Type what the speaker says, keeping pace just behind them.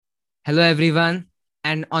Hello, everyone.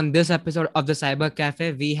 And on this episode of the Cyber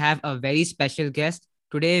Cafe, we have a very special guest.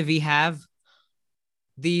 Today, we have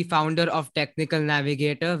the founder of Technical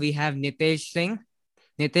Navigator. We have Nitesh Singh.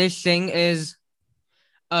 Nitesh Singh is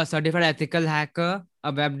a certified ethical hacker,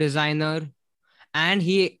 a web designer, and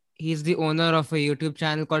he's the owner of a YouTube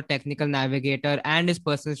channel called Technical Navigator and his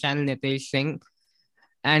personal channel Nitesh Singh.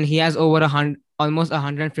 And he has over almost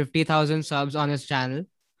 150,000 subs on his channel,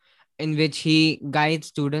 in which he guides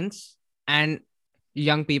students and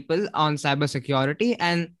young people on cybersecurity,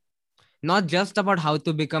 and not just about how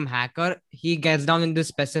to become hacker. He gets down into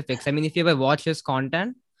specifics. I mean, if you ever watch his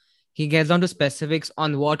content, he gets down to specifics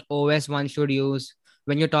on what OS one should use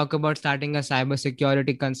when you talk about starting a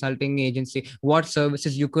cybersecurity consulting agency, what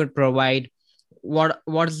services you could provide,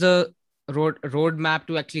 what's the roadmap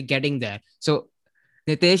to actually getting there. So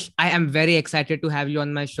Nitesh, I am very excited to have you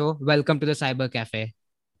on my show. Welcome to the Cyber Cafe.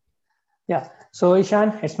 Yeah. So,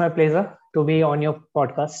 Ishan, it's my pleasure to be on your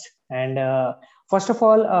podcast. And first of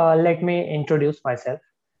all, let me introduce myself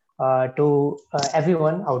to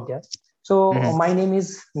everyone out there. So, Mhm. my name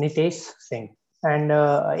is Nitesh Singh, and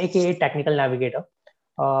aka Technical Navigator.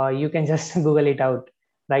 You can just Google it out,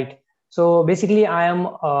 right? So, basically, I am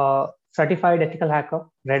a certified ethical hacker,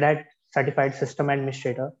 Red Hat certified system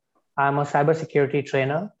administrator. I'm a cybersecurity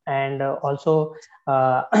trainer, and also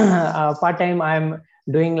part time I'm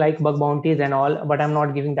doing like bug bounties and all, but I'm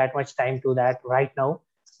not giving that much time to that right now.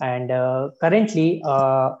 And currently,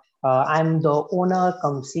 I'm the owner,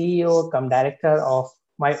 come CEO, come director of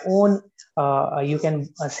my own, you can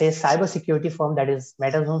say, cybersecurity firm, that is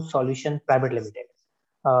Metazone Solution Private Limited.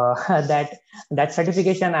 That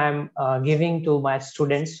certification I'm giving to my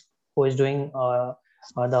students who is doing the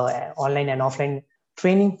online and offline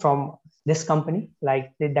training from this company,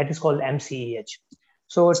 like that is called MCEH.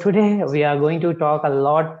 So today we are going to talk a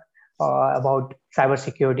lot about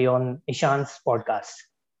cybersecurity on Ishan's podcast,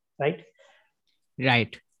 right?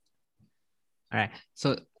 Right. All right.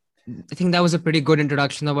 So I think that was a pretty good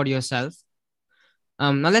introduction about yourself.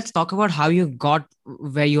 Now let's talk about how you got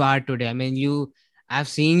where you are today. I mean, I've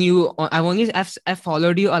seen you. I've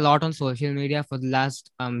followed you a lot on social media for the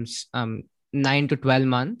last 9 to 12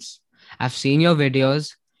 months. I've seen your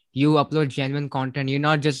videos. You upload genuine content. You're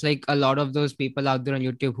not just like a lot of those people out there on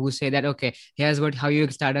YouTube who say that, okay, here's what how you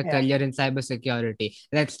start a Yeah. career in cybersecurity.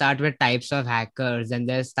 Let's start with types of hackers, and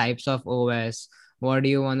there's types of OS. What do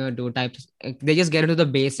you want to do? Types. They just get into the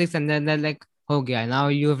basics, and then they're like, okay, now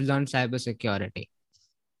you've learned cybersecurity.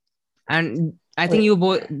 And I think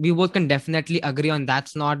Okay. we both can definitely agree on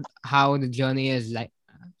that's not how the journey is like,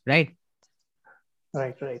 right?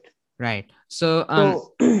 Right. Right. Right. So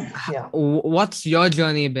So yeah. what's your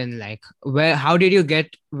journey been like? How did you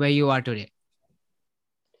get where you are today?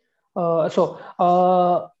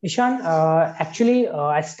 Ishan, actually,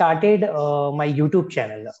 I started my YouTube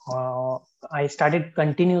channel. I started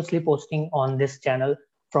continuously posting on this channel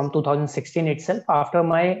from 2016 itself, after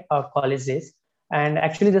my college days. And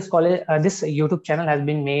actually, this YouTube channel has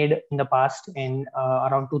been made in the past in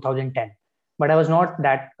around 2010. But I was not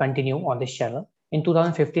that continue on this channel. In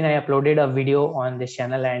 2015, I uploaded a video on this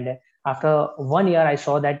channel, and after 1 year, I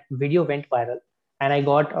saw that video went viral, and I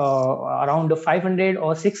got around 500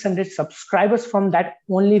 or 600 subscribers from that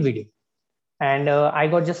only video. And I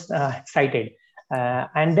got just excited.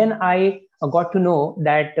 And then I got to know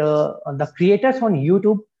that the creators on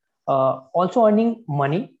YouTube also earning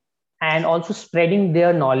money and also spreading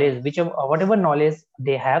their knowledge, whichever whatever knowledge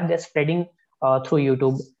they have, they're spreading through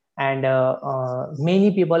YouTube. And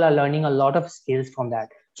many people are learning a lot of skills from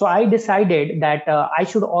that. So I decided that I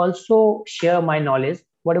should also share my knowledge,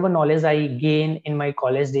 whatever knowledge I gain in my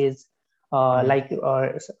college days, Mhm.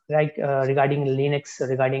 regarding Linux,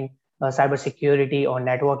 regarding cybersecurity or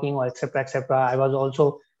networking or etc. etc. I was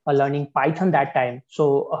also learning Python that time.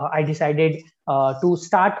 So I decided to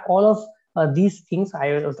start all of these things.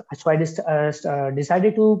 I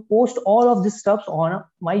decided to post all of this stuff on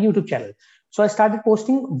my YouTube channel. So I started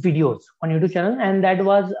posting videos on YouTube channel, and that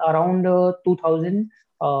was around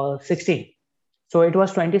 2016. So it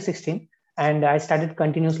was 2016, and I started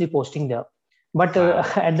continuously posting there. But Wow.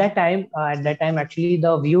 at that time, actually,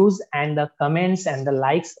 the views and the comments and the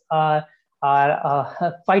likes are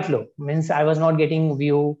quite low. Means I was not getting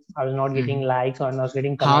view, I was not getting Mhm. likes, or I was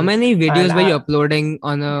getting How comments. many And videos were you uploading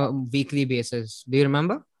on a weekly basis? Do you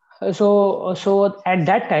remember? so at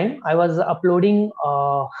that time, I was uploading,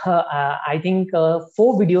 I think,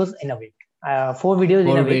 4 videos in a week, 4 videos in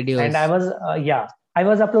Four a week, and videos. I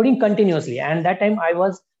was uploading continuously. And that time, I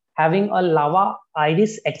was having a Lava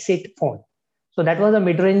Iris X8 phone. So that was a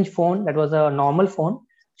mid-range phone. That was a normal phone.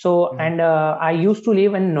 So, Mhm. and I used to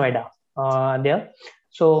live in Noida there.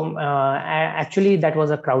 So actually, that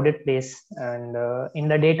was a crowded place, and in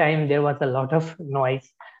the daytime there was a lot of noise,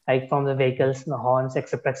 like from the vehicles, the horns,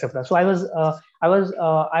 etc., etc. So I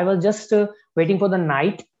was just waiting for the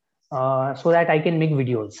night so that I can make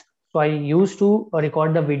videos. So I used to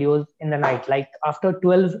record the videos in the night, like after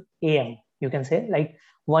 12 a.m. You can say, like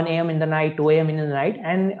 1 a.m. in the night, 2 a.m. in the night,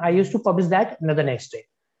 and I used to publish that the next day.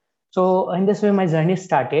 So in this way, my journey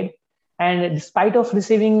started. And despite of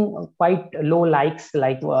receiving quite low likes,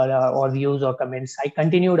 like or views or comments, I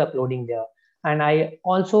continued uploading there. And I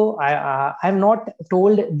have not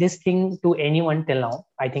told this thing to anyone till now.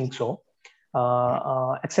 I think so,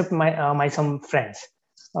 except my some friends.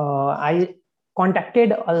 I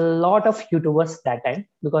contacted a lot of YouTubers that time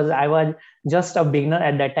because I was just a beginner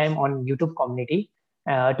at that time on YouTube community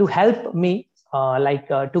to help me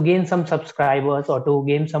to gain some subscribers or to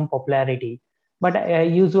gain some popularity. But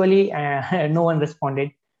usually no one responded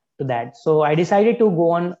to that. So I decided to go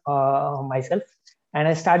on myself, and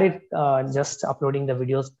I started just uploading the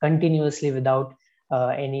videos continuously without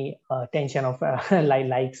any tension of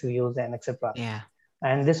likes, views, and etc. Yeah.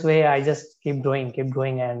 And this way I just keep growing,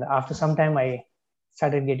 and after some time I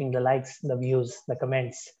started getting the likes, the views, the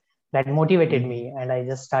comments that motivated Mhm. me, and I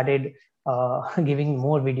just started giving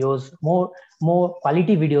more videos, more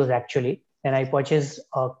quality videos actually. And I purchased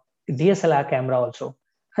a DSLR camera also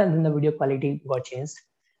and then the video quality got changed.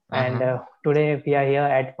 And Uh-huh. today we are here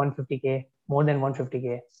at 150k, more than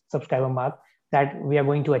 150k subscriber mark that we are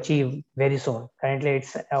going to achieve very soon. Currently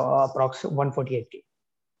it's approx 148k.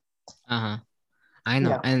 Uh-huh. I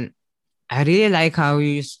know. Yeah. And I really like how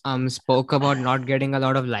you spoke about not getting a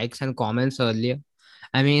lot of likes and comments earlier.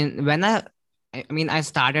 I mean, I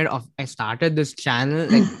started this channel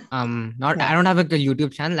like not I Yeah. don't have like a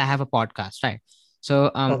YouTube channel, I have a podcast, right?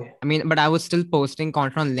 So Okay. but I was still posting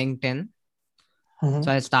content on LinkedIn. So Hmm.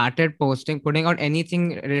 I started putting out anything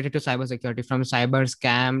related to cybersecurity, from cyber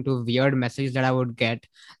scam to weird messages that I would get,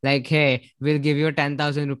 like, "Hey, we'll give you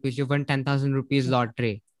 10,000 rupees. You won 10,000 rupees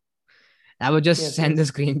lottery." I would just Yes, send the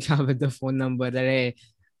yes. screenshot with the phone number that, hey,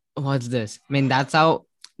 what's this? I mean, that's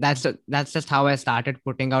just how I started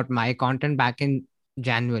putting out my content back in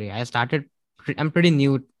January. I'm pretty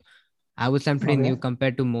new. I would say I'm pretty new Okay.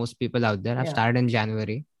 compared to most people out there. I've Yeah. started in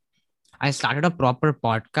January. I started a proper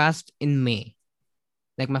podcast in May.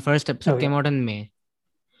 Like my first episode came Okay. out in May,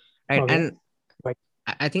 right? Okay. And Right.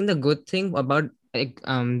 I think the good thing about like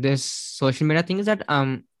this social media thing is that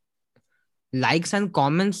likes and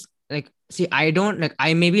comments, like, see, I don't like,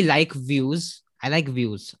 I maybe like views. I like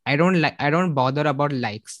views. I don't bother about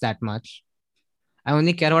likes that much. I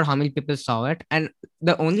only care about how many people saw it. And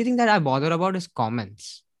the only thing that I bother about is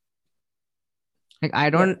comments. Like,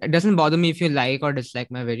 Yeah. it doesn't bother me if you like or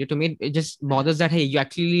dislike my video. To me, it just bothers that, hey, you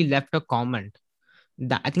actually left a comment.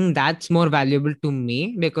 I think that's more valuable to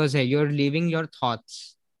me because, hey, you're leaving your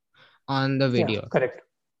thoughts on the Yeah. video. Correct.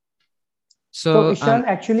 So So, Ishan,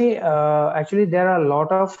 actually, there are a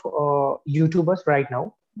lot of YouTubers right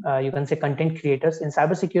now. You can say content creators in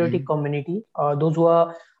cybersecurity mhm, community. Those who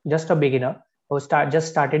are just a beginner who just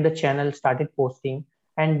started the channel, started posting,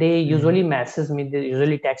 and they mhm, usually message me. They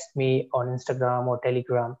usually text me on Instagram or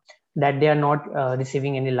Telegram that they are not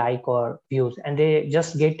receiving any like or views, and they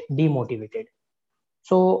just get demotivated.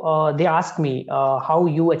 So they ask me how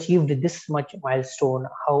you achieved this much milestone,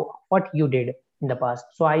 how what you did in the past.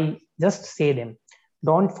 So I just say them,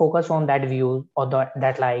 don't focus on that view or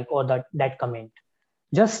that like or that comment.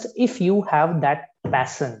 Just if you have that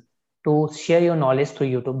passion to share your knowledge through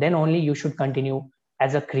YouTube, then only you should continue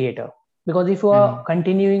as a creator. Because if you are mhm,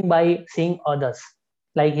 continuing by seeing others,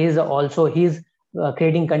 like he's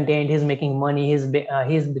creating content, he's making money,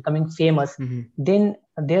 he's becoming famous, mhm. then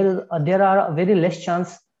there are very less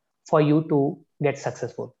chance for you to get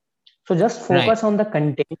successful. So just Right. focus on the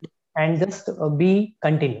content and just be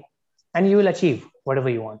continue, and you will achieve whatever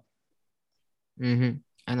you want. Mm-hmm.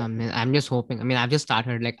 And I'm just hoping. I mean, I've just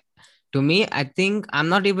started. Like, to me, I think I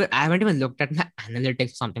haven't even looked at my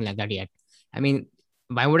analytics or something like that yet. I mean,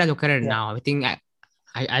 why would I look at it Yeah. now?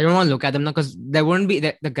 I don't want to look at them now because there wouldn't be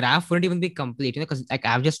the graph wouldn't even be complete, because like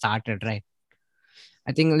I've just started, right?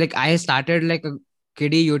 I think like I started like a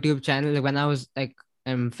kiddie YouTube channel like when I was like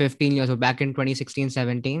 15 years old, back in 2016,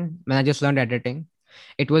 17, when I just learned editing.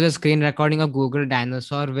 It was a screen recording of Google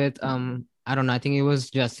Dinosaur with I don't know, I think it was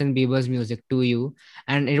Justin Bieber's music To You.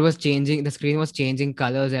 And the screen was changing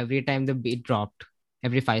colors every time the beat dropped,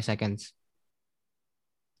 every 5 seconds.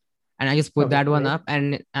 And I just put Okay. that one Great. up,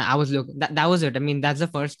 and I was looking, that was it. I mean, that's the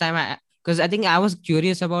first time because I think I was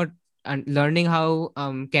curious about learning how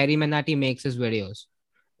Kerry Menati makes his videos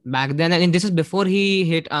back then. I mean, this is before he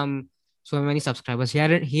hit so many subscribers. He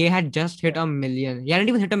had just hit Yeah. a million. He hadn't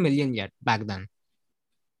even hit a million yet back then.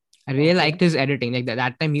 I really liked Okay. his editing. Like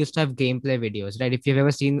that time, he used to have gameplay videos, right? If you've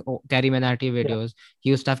ever seen Terry Minardi Yeah. videos,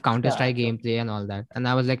 he used to have Counter Yeah. Strike Absolutely. gameplay and all that. And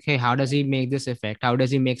I was like, hey, how does he make this effect? How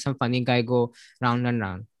does he make some funny guy go round and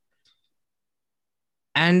round?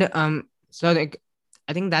 And so like,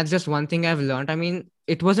 I think that's just one thing I've learned. I mean,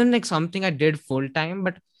 it wasn't like something I did full time,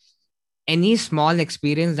 but any small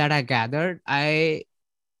experience that I gathered, I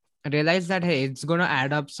realized that hey, it's gonna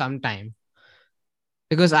add up sometime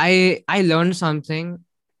because I learned something.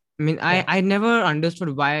 I mean, I Yeah. I never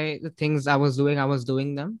understood why the things I was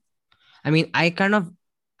doing them. I mean, I kind of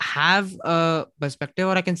have a perspective,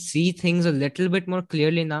 or I can see things a little bit more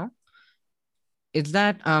clearly now. It's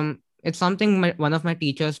that it's something one of my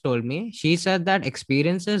teachers told me. She said that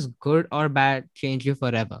experiences, good or bad, change you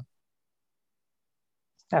forever.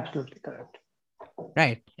 Absolutely correct.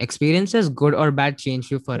 Right? Experiences, good or bad, change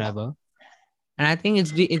you Yeah. forever. And I think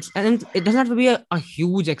and it doesn't have to be a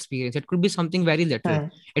huge experience. It could be something very little. Hmm.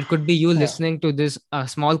 It could be you Yeah. listening to this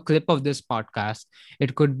small clip of this podcast.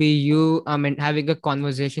 It could be you and having a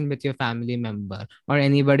conversation with your family member or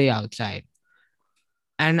anybody outside.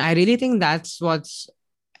 And I really think that's what's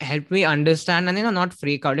helped me understand and not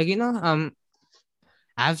freak out. Like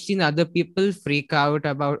I've seen other people freak out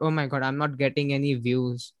about, oh my god, I'm not getting any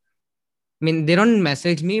views. I mean, they don't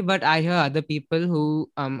message me, but I hear other people who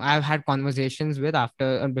I've had conversations with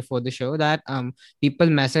after and before the show that people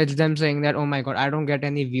message them saying that, oh my god, I don't get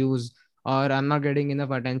any views or I'm not getting enough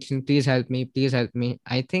attention. Please help me. Please help me.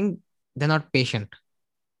 I think they're not patient.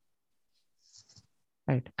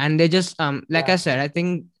 Right. And they just like I Yeah. said, I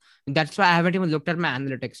think that's why I haven't even looked at my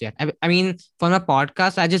analytics yet. I mean, for my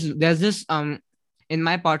podcast, there's this in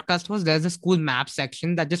my podcast host, there's a school map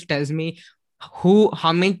section that just tells me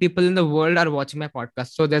how many people in the world are watching my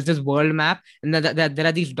podcast. So there's this world map, and there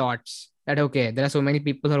are these dots that okay, there are so many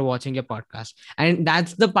people who are watching your podcast. And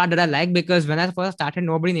that's the part that I like because when I first started,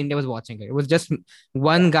 nobody in India was watching it. It was just Yeah.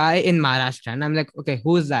 one guy in Maharashtra. And I'm like, okay,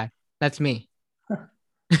 who is that? That's me.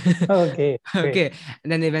 Okay. Great. Okay.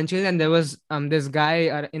 And then eventually, then there was this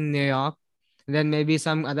guy in New York, then maybe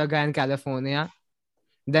some other guy in California.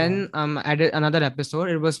 Hmm. Then I did another episode.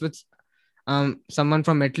 It was with someone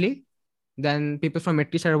from Italy. Then people from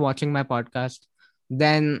Italy started watching my podcast.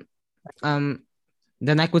 Then um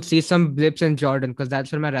then I could see some blips in Jordan because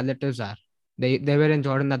that's where my relatives are. They were in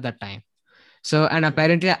Jordan at that time. So and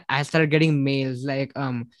apparently I started getting mails like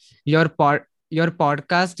your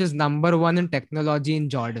podcast is number one in technology in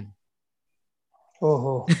Jordan. Oh,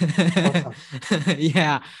 oh. Awesome.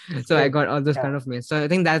 Yeah, It's so I great. got all those Yeah. kind of mails. So I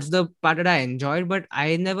think that's the part that I enjoyed, but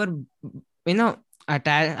I never you know I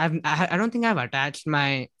don't think I've attached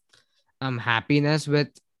my happiness with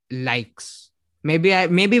likes.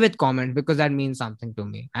 Maybe with comment because that means something to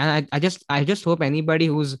me, and I just hope anybody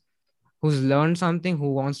who's learned something,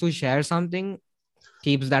 who wants to share something,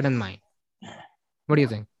 keeps that in mind. What do you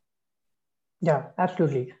Yeah. think? Yeah,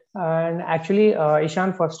 absolutely. And actually,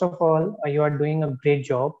 Ishan, first of all, you are doing a great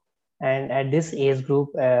job. And at this age group,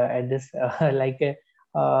 at this like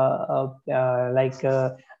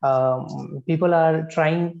people are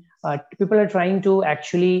trying to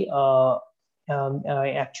actually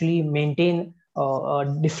maintain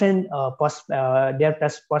different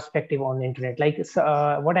perspective on the internet. Like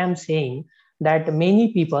what I'm saying, that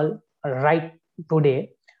many people right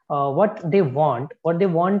today what they want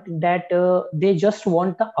that they just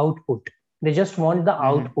want the output, they just want the Mm-hmm.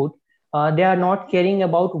 output. They are not caring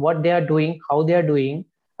about what they are doing, how they are doing.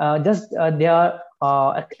 Just they are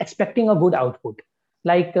expecting a good output.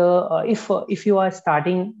 Like if you are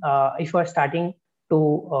starting if you are starting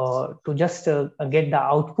to just get the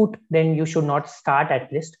output, then you should not start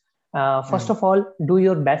at least. First Mm. of all, do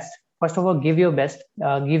your best. First of all, give your best,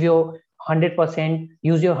 give your 100%,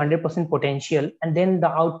 use your 100% potential, and then the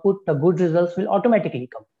output, the good results will automatically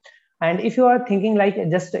come. And if you are thinking like,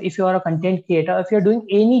 just if you are a content creator, if you're doing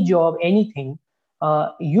any job, anything,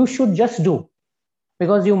 you should just do.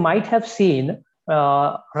 Because you might have seen,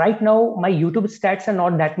 right now my YouTube stats are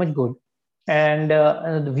not that much good, and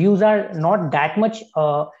the views are not that much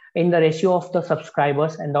in the ratio of the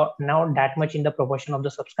subscribers, and not that much in the proportion of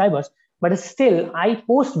the subscribers. But still I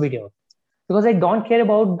post videos because I don't care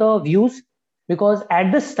about the views, because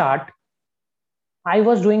at the start I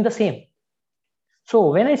was doing the same.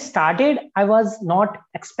 So when I started, I was not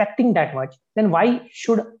expecting that much. Then why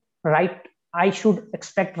should right I should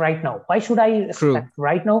expect right now? Why should I True. expect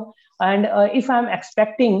right now? And if I'm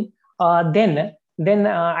expecting, then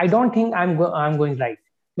I don't think I'm going right.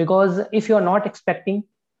 Because if you're not expecting,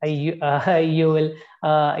 you you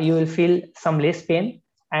will feel some less pain.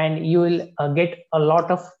 and you will get a lot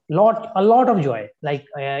of joy. Like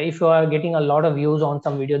if you are getting a lot of views on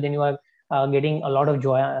some video, then you are getting a lot of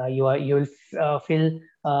joy. You will feel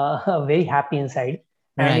very happy inside.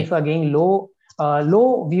 And if Right. you are getting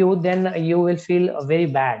low view, then you will feel very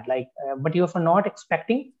bad. Like but if you're not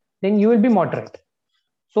expecting, then you will be moderate.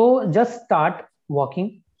 So just start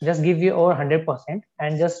working, just give your over 100%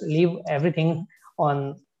 and just leave everything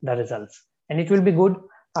on the results. And it will be good.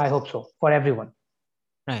 I hope so for everyone.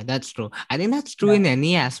 Right. That's true. I think that's true Yeah. in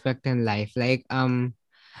any aspect in life. Like,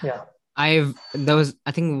 Yeah. there was,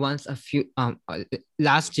 I think, once a few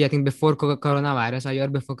last year, I think before coronavirus, a year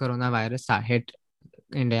before coronavirus hit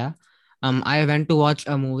India. I went to watch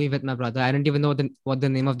a movie with my brother. I didn't even know what the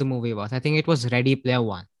name of the movie was. I think it was Ready Player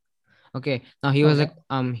One. Okay. Now he was Okay.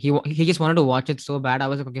 like, he just wanted to watch it so bad. I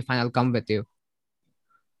was like, okay, fine, I'll come with you.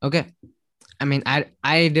 Okay. I mean,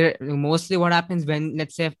 I did mostly what happens when,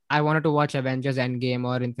 let's say, if I wanted to watch Avengers Endgame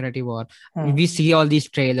or Infinity War, Hmm. we see all these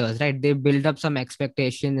trailers, right? They build up some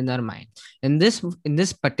expectation in our mind. In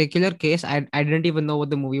this particular case, I didn't even know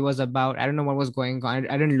what the movie was about. I don't know what was going on.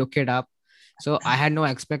 I didn't look it up, so I had no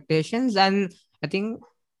expectations. And I think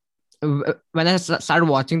when I started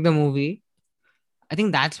watching the movie, I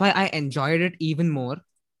think that's why I enjoyed it even more.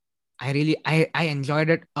 I enjoyed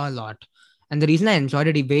it a lot. And the reason I enjoyed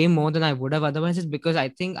it way more than I would have otherwise is because I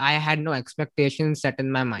think I had no expectations set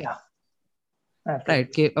in my mind. Yeah. Right.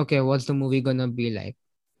 Absolutely. Okay, okay, what's the movie gonna be like?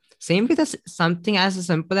 Same with something as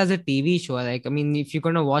simple as a TV show. Like, I mean, if you're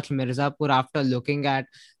gonna watch Mirzapur after looking at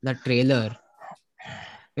the trailer,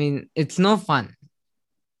 I mean, it's no fun.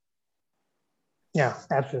 Yeah.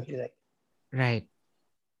 Absolutely right. Right.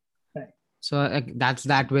 Right. So like, that's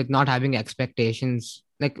that with not having expectations,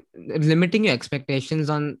 like limiting your expectations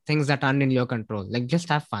on things that aren't in your control. Like, just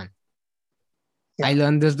have fun. I Yeah.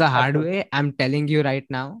 learned this the hard Absolutely. way. I'm telling you right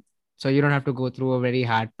now. So you don't have to go through a very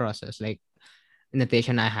hard process like Nitesh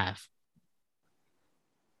and I have.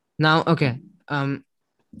 Now, okay. Um,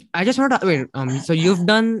 I just want to wait. So you've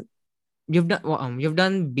done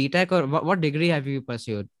BTech, or what degree have you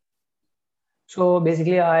pursued? So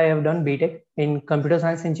basically, I have done BTech in Computer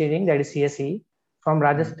Science Engineering, that is CSE, from Mm,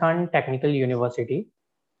 Rajasthan Technical University.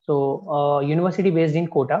 So university based in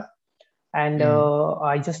Kota, and mm,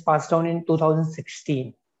 I just passed on in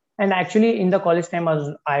 2016. And actually, in the college time,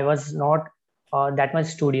 I was not that much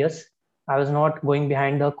studious. I was not going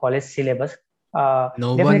behind the college syllabus.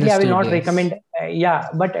 no one Definitely, is I will not studious. recommend. Yeah,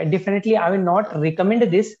 but definitely, I will not recommend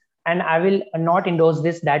this, and I will not endorse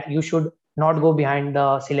this that you should not go behind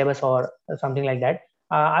the syllabus or something like that.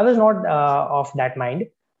 I was not of that mind.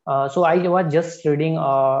 So I was just reading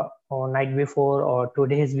or night before or 2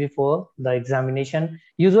 days before the examination.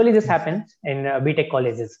 Usually this happens in BTech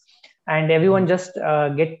colleges, and everyone Mm, just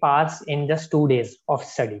get pass in just 2 days of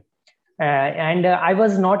study. And I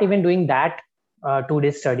was not even doing that 2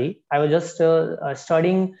 days study. I was just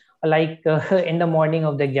studying like in the morning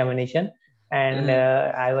of the examination, and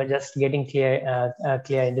mm, I was just getting clear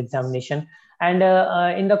in the examination. And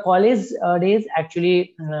in the college days,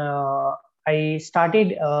 actually, I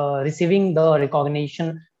started receiving the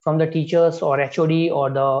recognition from the teachers or HOD or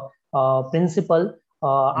the principal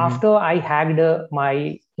mm. after I hacked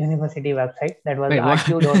my university website, that was Wait, what?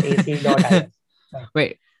 rtu.ac.in. Right.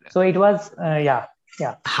 Wait, So it was yeah,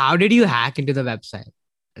 yeah. how did you hack into the website?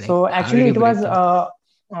 Like, So how did actually you break in?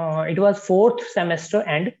 it was fourth semester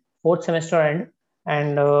end,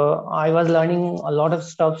 and I was learning a lot of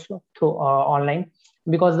stuff through online,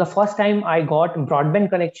 because the first time I got broadband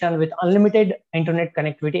connection with unlimited internet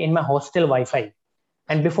connectivity in my hostel Wi-Fi.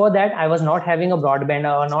 And before that, I was not having a broadband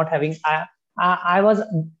or not having. I was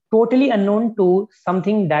totally unknown to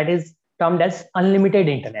something that is termed as unlimited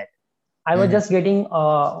internet. I was Mhm. just getting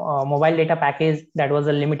a mobile data package that was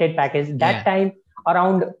a limited package. That Yeah. time,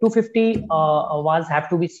 around 250 was have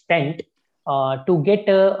to be spent to get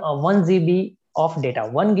 1 GB of data,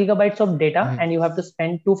 1 GB of data, Mhm. and you have to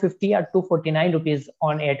spend 250 or 249 rupees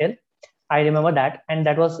on Airtel. I remember that, and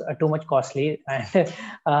that was too much costly.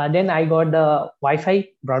 And then I got the Wi-Fi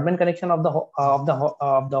broadband connection of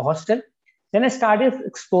the hostel. Then I started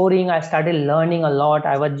exploring. I started learning a lot.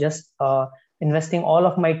 I was just investing all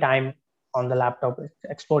of my time on the laptop,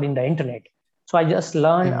 exploring the internet. So I just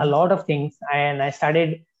learned a Mhm. lot of things, and I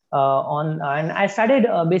started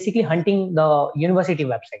basically hunting the university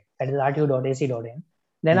website, that is rtu.ac.in.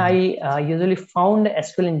 Then Mhm. I usually found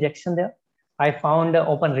SQL injection there. I found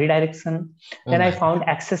open redirection. Oh Then I my God. found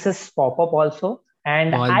accesses pop-up also,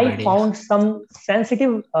 and बहुत I बढ़िया. found some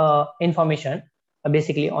sensitive information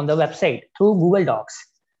basically on the website through Google Docs.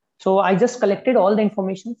 So I just collected all the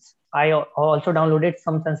informations. I also downloaded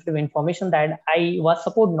some sensitive information that I was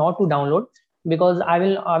supposed not to download, because I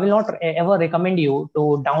will not ever recommend you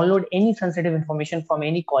to download any sensitive information from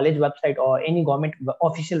any college website or any government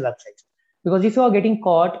official websites, because if you are getting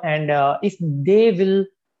caught, and if they will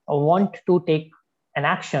want to take an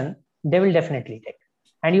action, they will definitely take,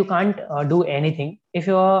 and you can't do anything if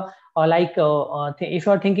you are if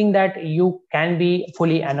you are thinking that you can be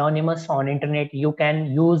fully anonymous on internet. You can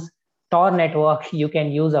use tor network, you can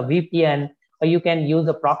use a VPN, or you can use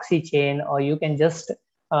a proxy chain, or you can just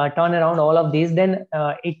turn around all of these. Then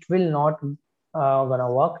it will not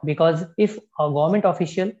gonna work, because if a government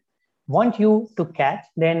official want you to catch,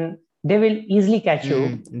 then they will easily catch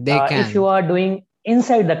you. They If you can. are doing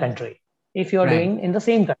inside the country, if you are Right. doing in the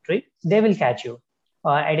same country, they will catch you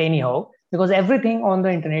at anyhow, because everything on the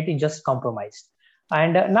internet is just compromised.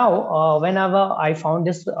 And now, whenever I found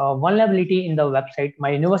this vulnerability in the website,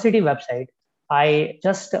 my university website, I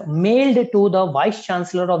just mailed to the vice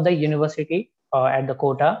chancellor of the university at the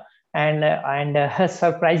Kota, and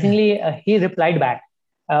surprisingly, he replied back.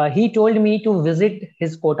 He told me to visit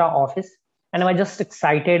his Kota office, and I was just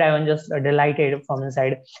excited. I was just delighted from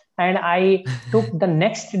inside, and I took the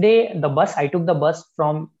next day the bus. I took the bus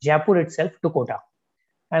from Jaipur itself to Kota,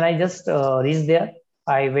 and I just reached there.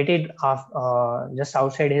 I waited just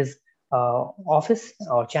outside his office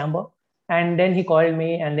or chamber, and then he called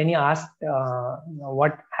me, and then he asked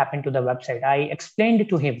what happened to the website. I explained it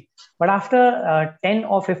to him, but after 10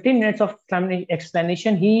 or 15 minutes of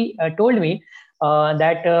explanation, he told me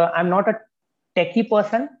that I'm not a techie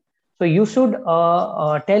person, so you should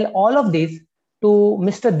tell all of this to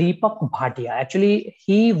Mr. Deepak Bhatia. Actually,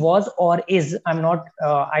 he was or is,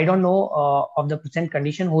 I don't know of the present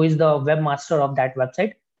condition, who is the webmaster of that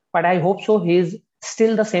website, but I hope so. He is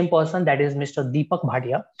still the same person, that is Mr. Deepak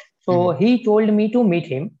Bhatia. So Mhm. he told me to meet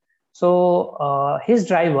him. So his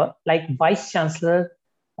driver, like vice chancellor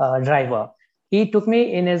driver, he took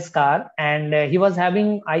me in his car, and he was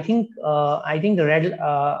having, I think the red,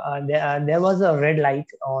 there was a red light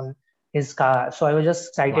on his car. So I was just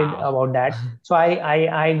excited Wow. about that. So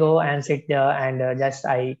I go and sit there, and just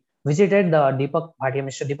I visited the Deepak Bhatia,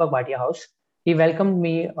 Mr. Deepak Bhatia house. He welcomed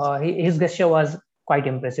me. His gesture was quite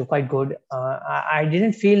impressive, quite good. I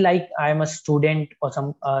didn't feel like I'm a student or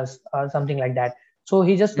something like that. So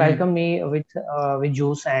he just Mhm. welcomed me with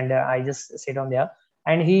juice, and I just sit on there,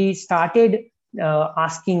 and he started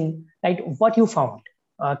asking like, what you found.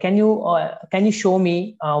 Can you show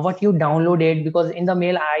me what you downloaded? Because in the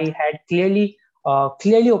mail I had clearly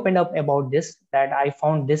opened up about this, that I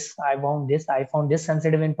found this, I found this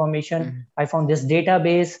sensitive information, Mhm. I found this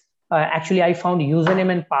database. Actually, I found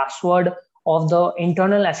username and password of the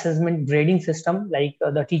internal assessment grading system. Like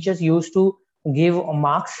the teachers used to give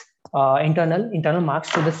marks, internal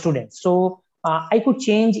marks to the students. So I could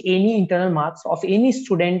change any internal marks of any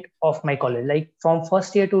student of my college, like from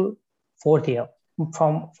first year to fourth year,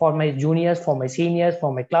 from for my juniors, for my seniors,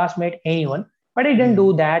 for my classmate, anyone. But I didn't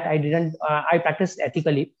do Mhm. that. I didn't. I practiced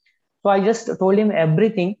ethically. So I just told him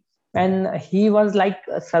everything, and he was like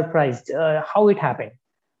surprised how it happened.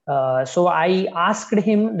 So I asked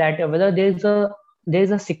him that whether there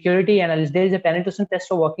is a security analyst, there is a penetration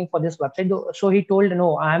tester working for this website. So he told,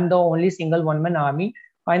 no, I am the only single one man army.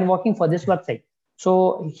 I'm working for this website.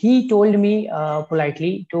 So he told me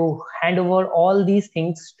politely to hand over all these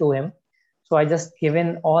things to him. So I just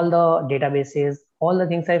given all the databases, all the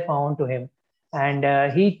things I found to him,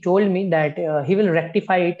 and he told me that he will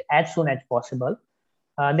rectify it as soon as possible.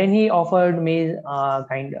 Then he offered me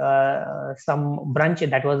some brunch.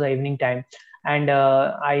 That was the evening time, and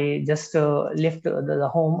I just left the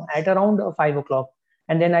home at around 5 o'clock,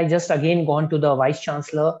 and then I just again gone to the vice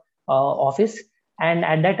chancellor office. And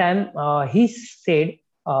at that time, he said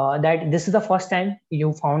that this is the first time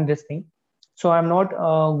you found this thing, so I'm not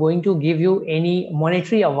going to give you any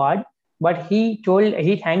monetary award. But he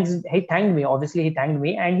thanked me. Obviously, he thanked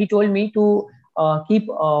me, and he told me to keep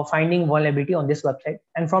finding vulnerability on this website.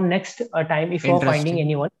 And from next time, if you are finding Interesting.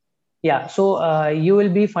 anyone, yeah, so you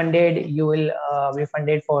will be funded. You will be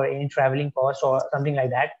funded for any traveling costs or something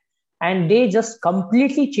like that. And they just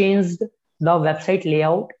completely changed the website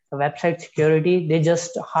layout, the website security. They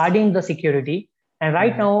just hardened the security. And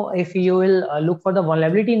right Mhm. now, if you will look for the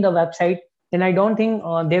vulnerability in the website, then I don't think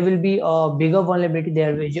there will be a bigger vulnerability.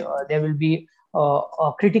 There will be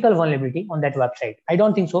a critical vulnerability on that website. I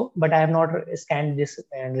don't think so, but I have not scanned this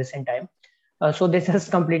in recent time. So this has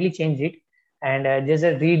completely changed it, and just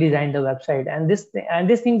redesigned the website. And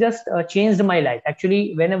this thing just changed my life.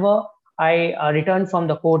 Actually, whenever I returned from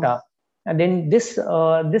the quota, and then this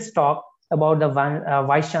talk about the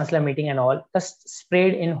vice chancellor meeting and all just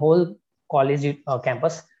spread in whole college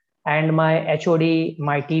campus. and my HOD,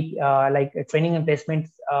 my like training and placement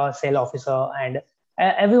cell officer, and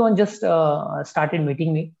everyone just started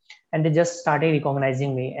meeting me, and they just started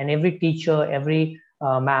recognizing me, and every teacher, every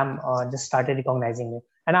ma'am just started recognizing me.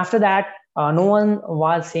 And after that, no one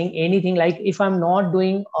was saying anything. Like if I'm not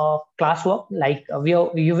doing classwork, like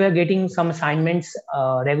you were getting some assignments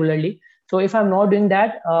regularly. So if I'm not doing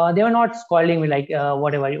that, they were not scolding me like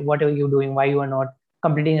whatever you doing, why you are not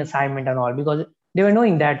completing assignment and all, because they were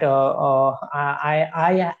knowing that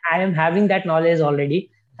I am having that knowledge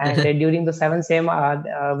already. And during the seventh sem,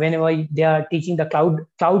 whenever they are teaching the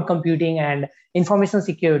cloud computing and information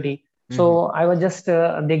security, Mm-hmm. so I was just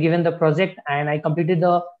they given the project, and I completed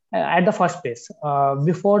the at the first place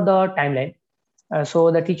before the timeline.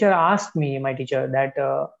 So the teacher asked me, my teacher, that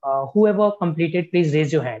whoever completed, please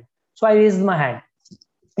raise your hand. So I raised my hand.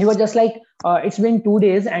 He was just like, it's been 2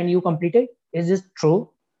 days and you completed. Is this true?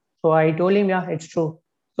 So I told him, yeah, it's true.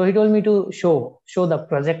 So he told me to show the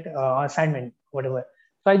project assignment, whatever.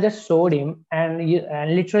 So I just showed him, and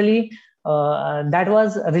literally that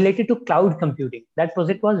was related to cloud computing. That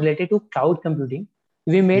project was related to cloud computing.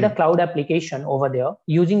 We made a cloud application over there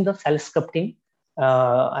using the self scripting.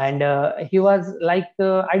 And he was like,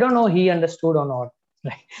 I don't know, he understood or not.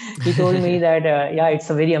 Like he told me that, yeah, it's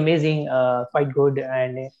a very amazing, quite good,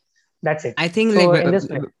 and that's it. I think like So in this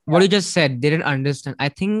way, what yeah. you just said, they didn't understand. I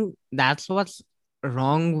think that's what's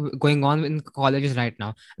wrong going on in colleges right now.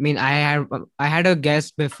 I mean, I had a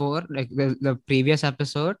guest before, like the previous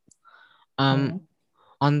episode. Um, Mhm.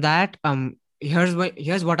 on that, here's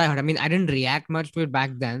what I heard. I mean, I didn't react much to it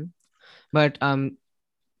back then, but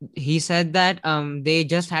he said that they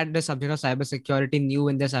just had the subject of cybersecurity new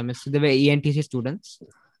in the semester. They were ENTC students,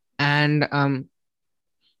 and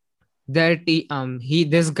that he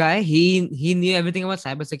this guy he knew everything about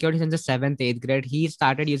cybersecurity since the seventh eighth grade. He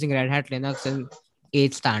started using Red Hat Linux in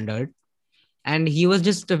eighth standard, and he was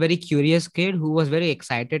just a very curious kid who was very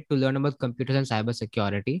excited to learn about computers and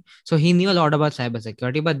cybersecurity. So he knew a lot about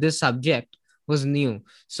cybersecurity, but this subject was new.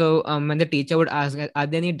 So when the teacher would ask, "Are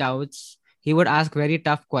there any doubts?" He would ask very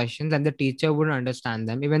tough questions, and the teacher wouldn't understand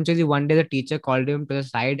them. Eventually, one day the teacher called him to the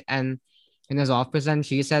side and in his office, and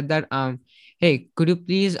she said that, "Hey, could you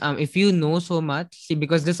please, if you know so much, see,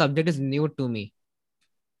 because this subject is new to me,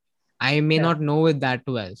 I may Yeah, not know it that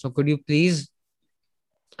well. So could you please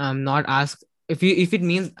not ask if it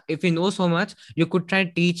means if you know so much, you could try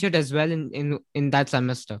and teach it as well in that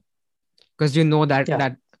semester because you know that yeah,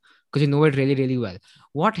 that because you know it really really well."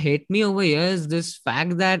 What hit me over here is this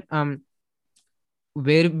fact that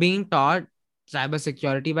we're being taught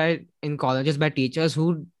cybersecurity by in colleges by teachers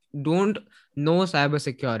who don't know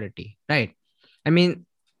cybersecurity, right? I mean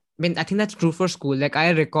I think that's true for school. Like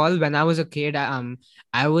I recall when I was a kid,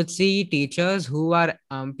 I would see teachers who are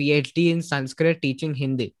PhD in Sanskrit teaching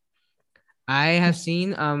Hindi. I have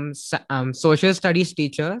mm, seen social studies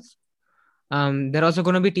teachers. They're also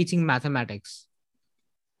going to be teaching mathematics.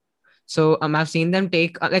 So I've seen them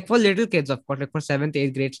take like for little kids, of course, like for seventh,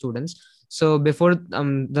 eighth grade students. So before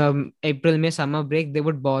the April May summer break, they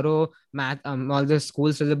would borrow math all the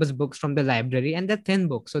school syllabus books from the library, and they're thin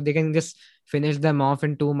books, so they can just finish them off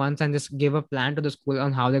in 2 months and just give a plan to the school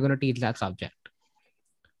on how they're going to teach that subject,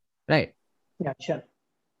 right? yeah, sure.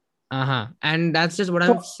 And that's just what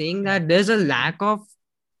I'm So saying, yeah, that there's a lack of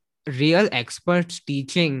real experts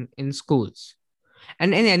teaching in schools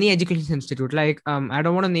and in any education institute. Like I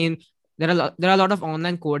don't want to name, there are a lot of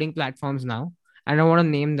online coding platforms now. I don't want to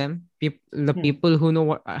name them. The mm, people who know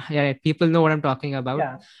what yeah, people know what I'm talking about.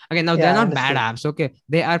 yeah, Okay, now they're yeah, not bad understood. apps. Okay,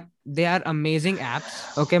 they are amazing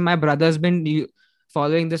apps. Okay, my brother's been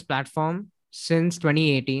following this platform since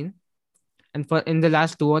 2018, and for in the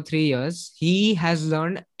last 2 or 3 years he has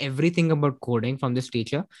learned everything about coding from this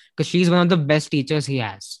teacher because she's one of the best teachers he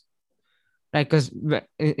has, right? Because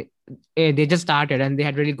they just started and they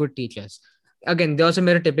had really good teachers. Again, they also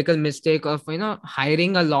made a typical mistake of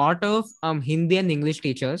hiring a lot of Hindi and English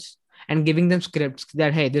teachers and giving them scripts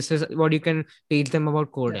that, hey, this is what you can teach them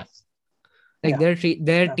about Yeah, coding. Like yeah,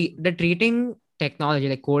 they're treating technology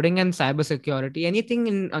like coding and cybersecurity, anything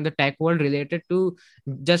in on the tech world related to,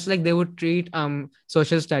 just like they would treat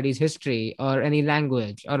social studies, history, or any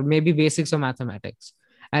language, or maybe basics of mathematics.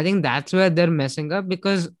 I think that's where they're messing up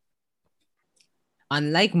because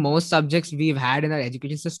unlike most subjects we've had in our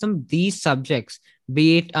education system, these subjects,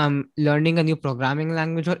 be it learning a new programming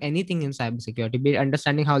language or anything in cybersecurity, be it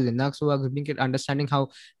understanding how Linux works, being it understanding how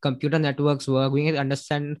computer networks work, being it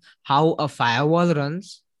understand how a firewall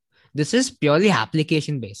runs, this is purely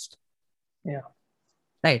application based. yeah,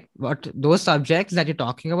 Right. What those subjects that you're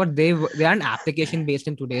talking about, they aren't application based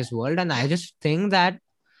in today's world. And I just think that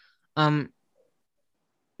um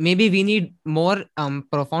maybe we need more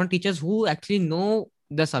profound teachers who actually know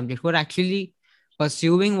the subject, who are actually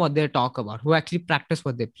pursuing what they talk about, who actually practice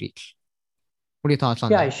what they preach. What are your thoughts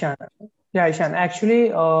on Yeah, that? Ishan. Yeah, Ishan. Actually,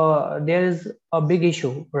 there is a big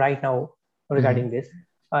issue right now Mm-hmm. regarding this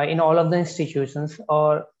in all of the institutions,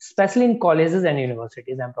 or especially in colleges and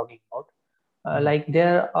universities. I'm talking about. Like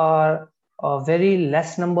there are a very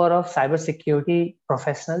less number of cybersecurity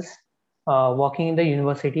professionals working in the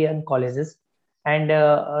university and colleges, and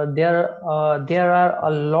there are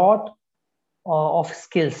a lot of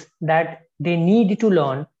skills that they need to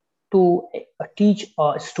learn to teach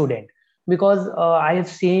a student, because I have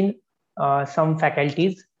seen some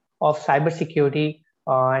faculties of cybersecurity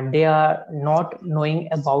and they are not knowing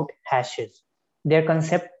about hashes. Their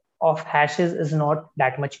concept of hashes is not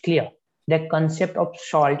that much clear. Their concept of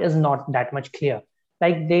salt is not that much clear.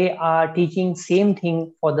 Like they are teaching same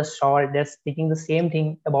thing for the salt, they're teaching the same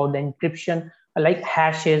thing about the encryption, like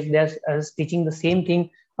hashes, they're teaching the same thing.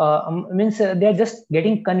 Means they are just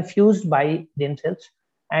getting confused by themselves,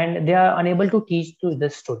 and they are unable to teach to the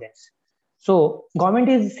students. So government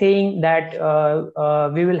is saying that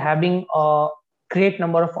we will having a great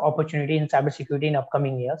number of opportunity in cybersecurity in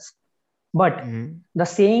upcoming years, but Mm-hmm. the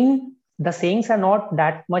sayings are not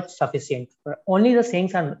that much sufficient. Only the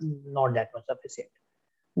sayings are not that much sufficient.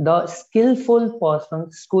 The skillful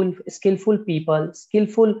person, skillful people,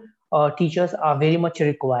 skillful teachers are very much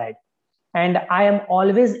required. And I am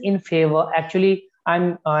always in favor. Actually,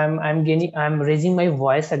 I'm raising my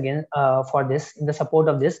voice again for this, in the support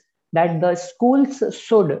of this, that the schools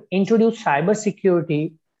should introduce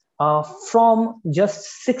cybersecurity from just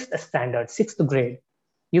sixth standard, sixth grade.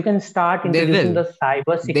 You can start They introducing will. the They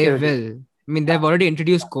cybersecurity. will. I mean, they've Yeah, already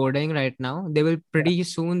introduced coding right now. They will pretty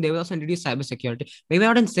soon. They will also introduce cybersecurity. Maybe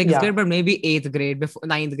not in sixth yeah, grade, but maybe eighth grade, before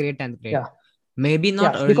ninth grade, 10th grade. yeah, Maybe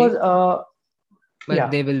not yeah. Because early, but yeah,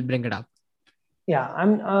 they will bring it up. yeah,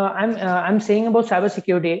 I'm saying about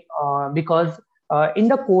cybersecurity because in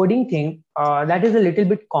the coding thing, that is a little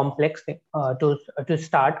bit complex thing, to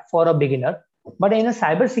start for a beginner. But in a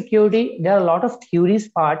cybersecurity, there are a lot of theories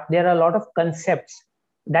part. There are a lot of concepts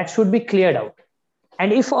that should be cleared out.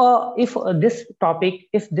 And if this topic,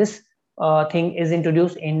 if this thing is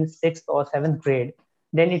introduced in sixth or seventh grade,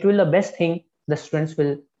 then it will the best thing the students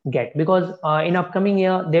will get, because in upcoming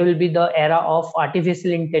year there will be the era of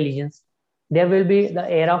artificial intelligence, there will be the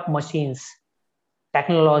era of machines,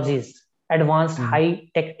 technologies, advanced Mhm. high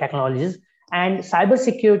tech technologies, and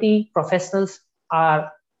cybersecurity professionals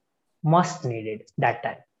are must needed that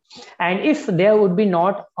time. And if there would be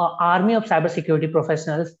not an army of cybersecurity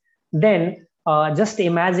professionals, then just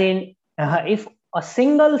imagine if a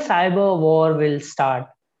single cyber war will start,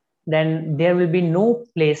 then there will be no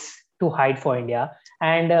place to hide for India,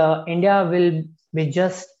 and India will be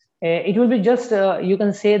just. It will be just. You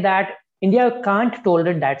can say that India can't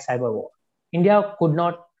tolerate that cyber war. India could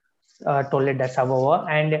not tolerate that cyber war,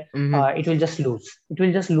 and Mhm. it will just lose. It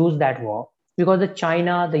will just lose that war, because the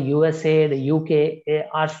China, the USA, the UK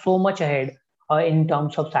are so much ahead in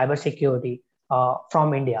terms of cybersecurity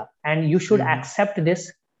from India, and you should Mhm. accept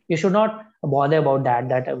this. You should not bother about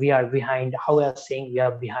that we are behind. How we are saying we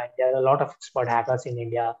are behind? There are a lot of expert hackers in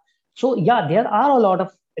India. So yeah, there are a lot of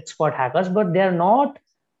expert hackers, but they are not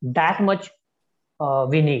that much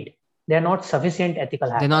we need. They are not sufficient ethical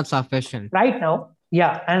They're not hackers sufficient. right now.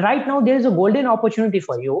 Yeah, and right now there is a golden opportunity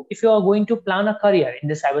for you if you are going to plan a career in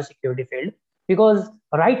the cybersecurity field, because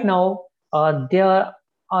right now their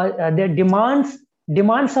demands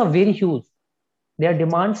are very huge. Their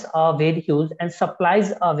demands are very huge and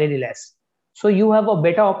supplies are very less. So you have a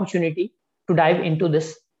better opportunity to dive into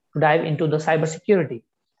this, to dive into the cybersecurity.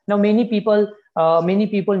 Now many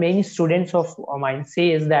students of mine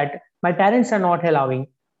say is that my parents are not allowing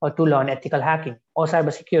to learn ethical hacking or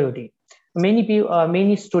cybersecurity.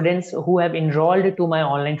 Many students who have enrolled to my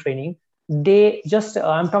online training, they just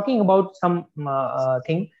I'm talking about some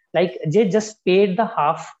thing, like they just paid the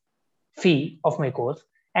half fee of my course,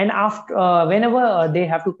 and after whenever they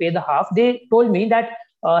have to pay the half, they told me that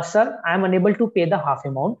sir, I am unable to pay the half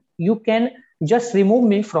amount, you can just remove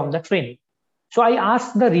me from the training. So I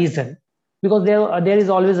asked the reason, because there is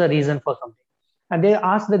always a reason for something, and they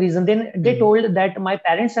asked the reason. Then they Mhm. told that my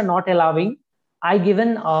parents are not allowing. I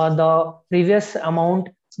given the previous amount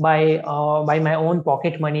by my own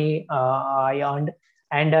pocket money I earned,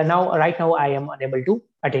 and now right now I am unable to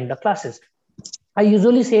attend the classes. I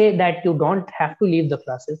usually say that you don't have to leave the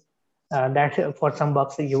classes. That for some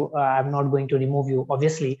bucks, I'm not going to remove you.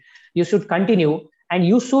 Obviously, you should continue, and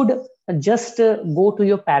you should just go to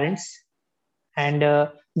your parents and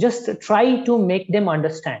just try to make them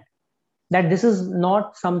understand that this is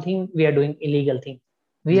not something we are doing illegal thing.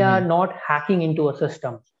 We are Mm-hmm. not hacking into a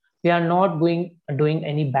system. We are not doing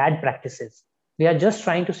any bad practices. We are just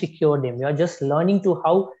trying to secure them. We are just learning to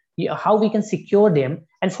how we can secure them,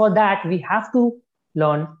 and for that we have to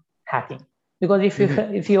learn hacking. Because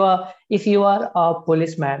Mm-hmm. if you are a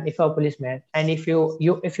policeman, if you're a policeman, and if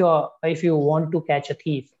you want to catch a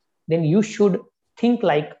thief, then you should think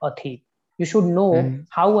like a thief. You should know Mm-hmm.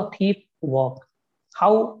 how a thief work,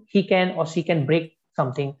 how he can or she can break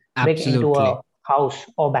into a Absolutely. house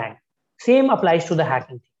or bank. Same applies to the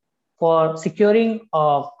hacking thing. For securing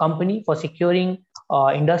a company, for securing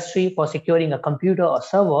industry, for securing a computer or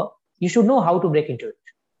server, you should know how to break into it.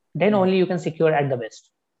 Then Mm-hmm. only you can secure at the best.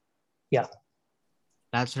 Yeah,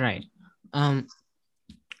 That's right. Um,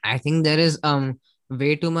 I think there is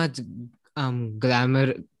way too much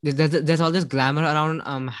glamour. There's all this glamour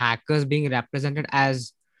around hackers being represented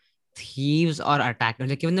as thieves or attackers.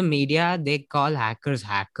 Like even the media, they call hackers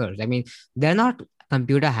hackers. I mean, they're not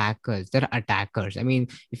computer hackers, they're attackers. I mean,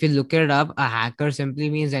 if you look it up, a hacker simply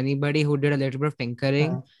means anybody who did a little bit of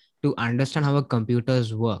tinkering mm, to understand how a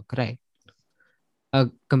computers work, right? A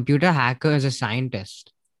computer hacker is a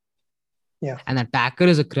scientist, yeah, an attacker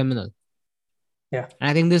is a criminal. yeah, And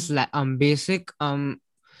I think this basic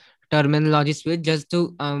terminology switch just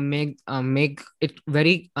to make it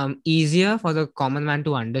very easier for the common man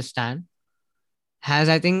to understand has,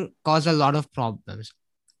 I think, caused a lot of problems.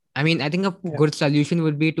 I mean, I think a yeah, good solution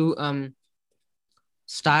would be to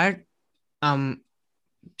start um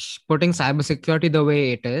putting cybersecurity the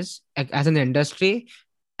way it is, like, as an industry.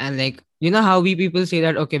 And like, you know how we people say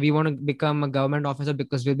that, okay, we want to become a government officer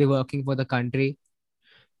because we'll be working for the country.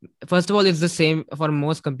 First of all, it's the same for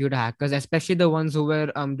most computer hackers, especially the ones who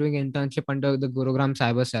were doing internship under the Gurugram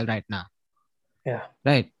cyber cell right now, yeah,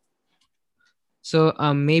 right? So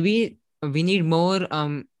maybe we need more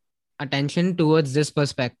attention towards this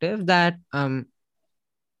perspective that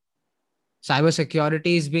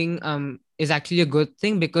cybersecurity is actually a good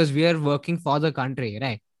thing because we are working for the country,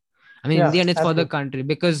 right? I mean, in yeah, the end, it's for the absolutely. country.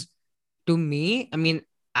 Because to me, I mean,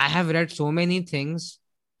 I have read so many things,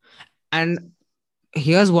 and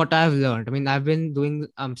here's what I've learned. I mean, I've been doing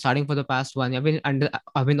starting for the past 1 year.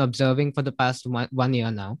 I've been observing for the past 1 year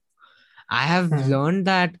now. I have Mm, learned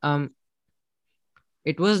that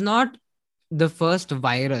it was not the first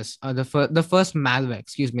virus or the first malware,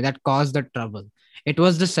 excuse me, that caused the trouble. It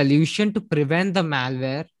was the solution to prevent the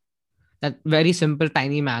malware, that very simple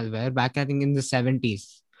tiny malware back, I think, in the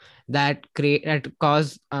 70s, that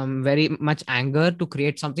caused very much anger to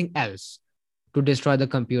create something else to destroy the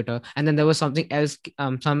computer. And then there was something else,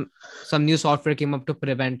 some new software came up to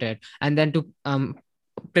prevent it, and then to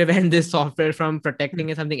prevent this software from mm, protecting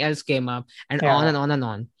it, something else came up, and on yeah, and on and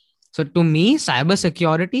on. So to me,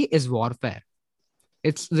 cybersecurity is warfare.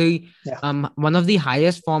 It's the yeah, one of the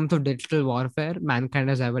highest forms of digital warfare mankind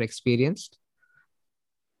has ever experienced.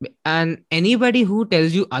 And anybody who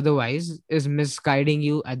tells you otherwise is misguiding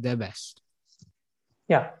you at their best.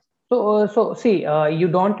 yeah. So see, you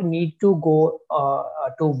don't need to go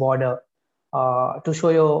to border to show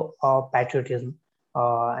your patriotism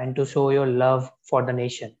and to show your love for the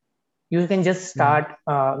nation. You can just Mhm. start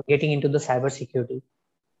getting into the cybersecurity,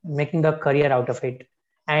 making the career out of it,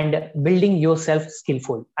 and building yourself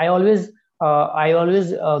skillful. I always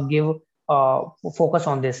give uh, focus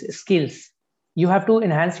on this skills. You have to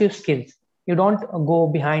enhance your skills. You don't go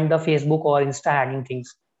behind the Facebook or Insta hacking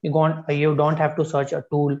things. You don't have to search a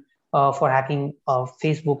tool for hacking a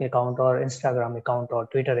Facebook account or Instagram account or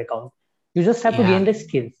Twitter account. You just have to gain Yeah. the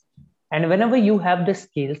skills, and whenever you have the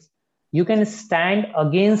skills, you can stand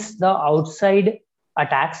against the outside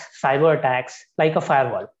attacks, cyber attacks, like a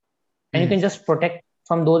firewall, and you Mm. can just protect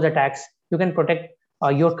from those attacks. You can protect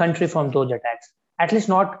your country from those attacks. At least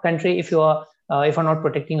not country. If you're not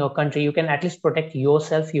protecting your country, you can at least protect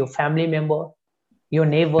yourself, your family member, your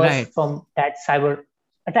neighbors Right. from that cyber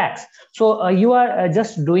attacks. So you are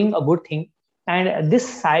just doing a good thing. And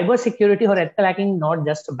this cyber security or ethical hacking, not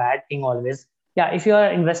just a bad thing always. Yeah, if you are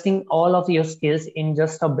investing all of your skills in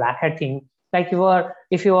just a black hat thing, like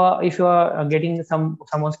if you are getting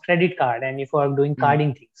someone's credit card, and if you are doing Mm.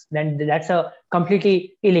 carding things, then that's a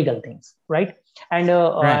completely illegal things, right? And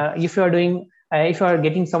Right. if you are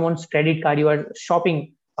getting someone's credit card, you are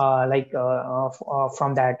shopping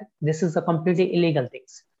from that. This is a completely illegal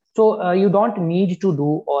things. So you don't need to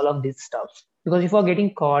do all of these stuff, because if you are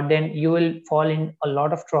getting caught, then you will fall in a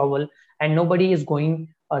lot of trouble, and nobody is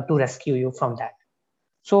going to rescue you from that.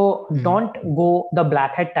 So Mm. don't go the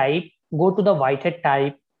black hat type, go to the white hat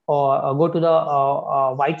type, or go to the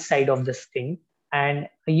white side of this thing, and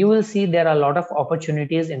you will see there are a lot of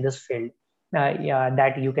opportunities in this field, yeah,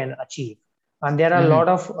 that you can achieve. And there are a lot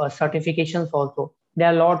Mm-hmm. of certifications also. There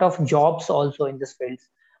are a lot of jobs also in this field.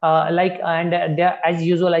 And there, as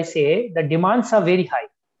usual, I say the demands are very high,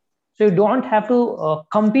 so you don't have to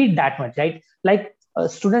compete that much, right? Like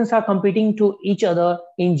students are competing to each other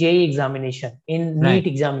in JE examination, in NEET Right.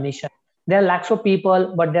 examination. There are lakhs of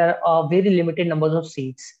people, but there are very limited numbers of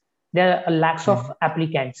seats. There are lakhs of Mhm.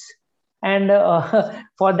 applicants, and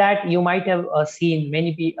for that you might have seen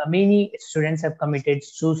many students have committed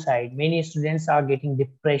suicide. Many students are getting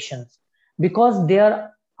depressions because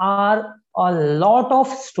there are a lot of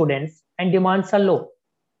students and demands are low.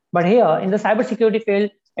 But here in the cybersecurity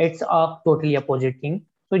field, it's a totally opposite thing.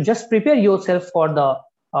 So just prepare yourself for the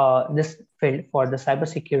this field for the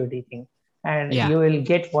cybersecurity thing, and Yeah. you will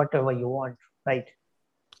get whatever you want, right?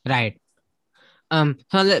 Right.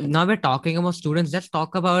 Now we're talking about students. Let's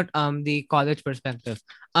talk about the college perspective.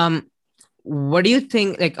 Um, what do you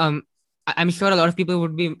think? Like I'm sure a lot of people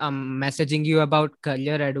would be messaging you about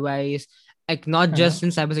career advice, like not Mm-hmm. just in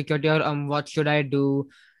cybersecurity or what should I do.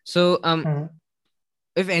 So Mm-hmm.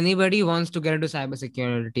 if anybody wants to get into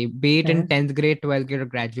cybersecurity, be it in Mm-hmm. 10th grade, 12th grade, or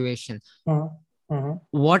graduation, Mm-hmm.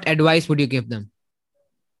 what advice would you give them?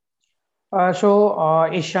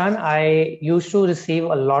 Ishan, I used to receive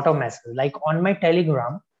a lot of messages. Like on my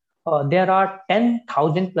Telegram, there are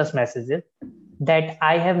 10,000 plus messages that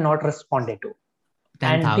I have not responded to.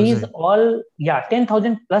 And these 10,000. all, yeah,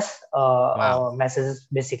 10,000 plus Wow. messages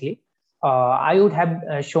basically. I would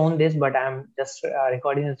have shown this, but I'm just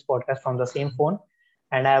recording this podcast from the same phone,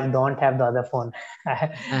 and I don't have the other phone.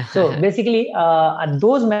 So basically,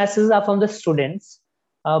 those messages are from the students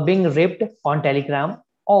being ripped on Telegram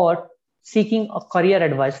or seeking a career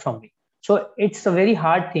advice from me. So it's a very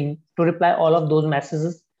hard thing to reply all of those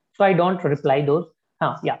messages. So I don't reply those.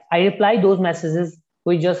 Yeah, I reply those messages.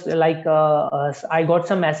 We just like I got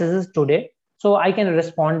some messages today, so I can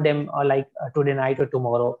respond them today night or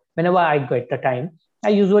tomorrow whenever I get the time. I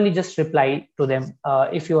usually just reply to them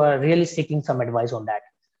if you are really seeking some advice on that.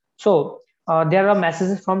 So there are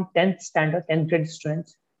messages from 10th standard, 10th grade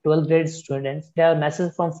students, 12th grade students. There are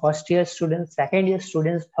messages from first year students, second year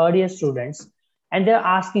students, third year students, and they're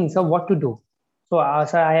asking, so what to do? So,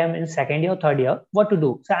 sir, I am in second year, third year. What to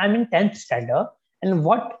do? So I'm in 10th standard, and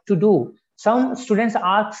what to do? Some students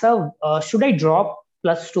ask, sir, should I drop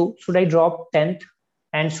plus two? Should I drop 10th?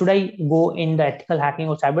 And should I go in the ethical hacking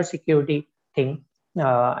or cybersecurity thing?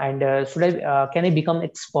 And should I can I become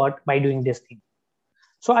expert by doing this thing?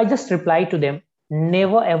 So I just replied to them,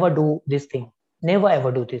 never ever do this thing. Never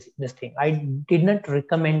ever do this thing. I did not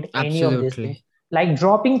recommend any of these things. Absolutely. Like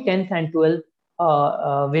dropping 10th and 12th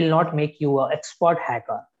will not make you an expert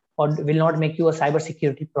hacker or will not make you a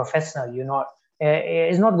cybersecurity professional.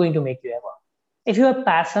 Is not going to make you ever. If you have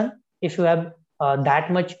passion, if you have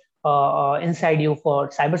that much inside you for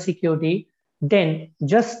cybersecurity, then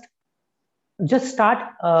just start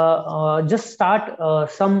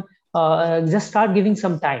some just start giving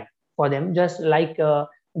some time for them, just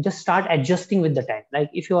start adjusting with the time. Like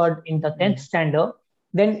if you are in the 10th Mm. standard,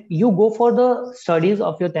 then you go for the studies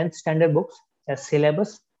of your 10th standard books as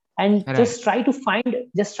syllabus, and Right. just try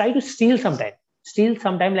to steal some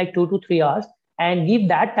time like 2 to 3 hours, and give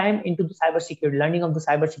that time into the cybersecurity learning of the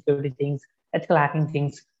cybersecurity things, ethical hacking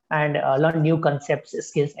things, and learn new concepts,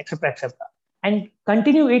 skills, etc., and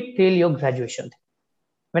continue it till your graduation.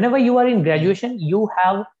 Whenever you are in Yeah. graduation, you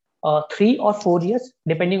have 3 or 4 years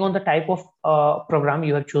depending on the type of program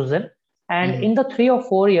you have chosen, and Hmm. in the 3 or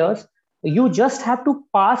 4 years you just have to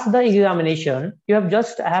pass the examination. You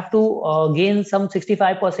have to gain some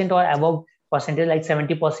 65% or above percentage, like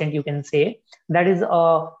 70% you can say. That is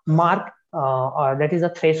a mark, or that is a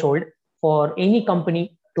threshold for any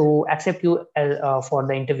company to accept you for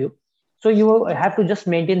the interview. So you have to just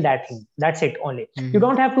maintain that thing. That's it only. You Hmm.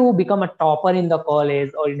 don't have to become a topper in the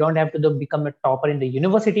college, or you don't have to become a topper in the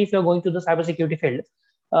university if you're going to the cybersecurity field.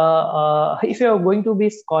 If you're going to be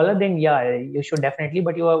scholar, then yeah, you should definitely.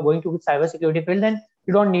 But you are going to cybersecurity field, then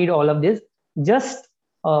you don't need all of this. Just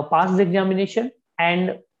pass the examination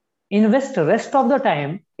and invest the rest of the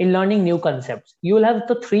time in learning new concepts. You will have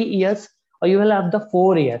the 3 years, or you will have the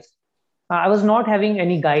 4 years. I was not having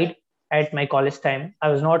any guide at my college time. I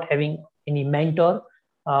was not having any mentor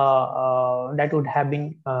that would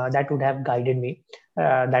have guided me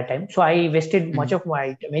that time. So I wasted Hmm.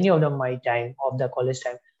 many of my time of the college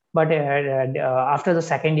time. But after the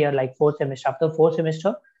second year, like fourth semester, after fourth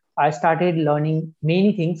semester, I started learning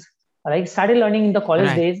many things. Like started learning in the college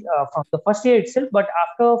Right. days from the first year itself. But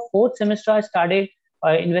after fourth semester, I started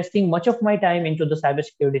investing much of my time into the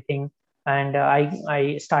cybersecurity thing, and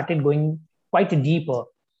I started going quite deeper,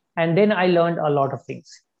 and then I learned a lot of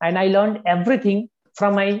things, and I learned everything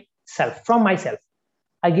from myself.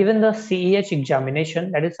 I given the CEH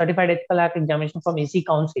examination, that is Certified Ethical Hacker examination from AC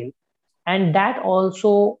Council, and that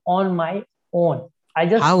also on my own. I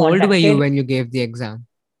just How old were you contacted. when you gave the exam?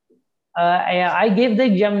 I gave the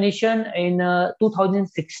examination in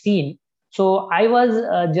 2016. So I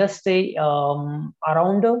was just a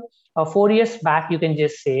around 4 years back. You can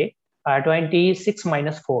just say 26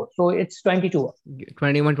 minus 4. So it's 22.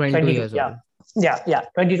 21, 22 22, years yeah. old. Yeah,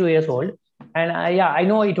 22 years old. And yeah, I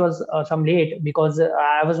know it was some late because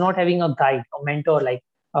I was not having a guide, a mentor like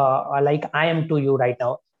I am to you right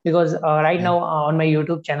now. Because right Yeah. now on my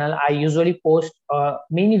YouTube channel, I usually post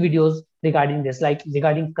many videos regarding this, like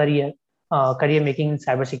regarding career making in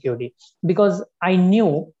cybersecurity. Because I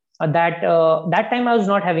knew that that time I was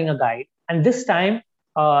not having a guide, and this time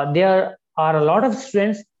there are a lot of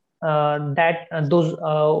students that those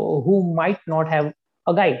who might not have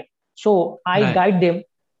a guide. So I Right. guide them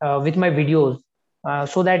with my videos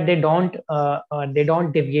so that they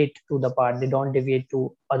don't deviate to the part, they don't deviate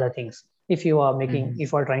to other things. Mm-hmm. If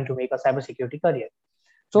you are trying to make a cybersecurity career,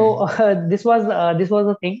 so Mm-hmm. this was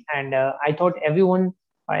the thing, and I thought everyone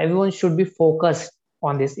should be focused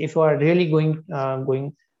on this. If you are really going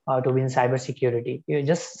to be in cybersecurity, you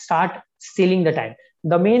just start stealing the time.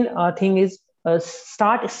 The main thing is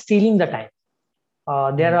start stealing the time.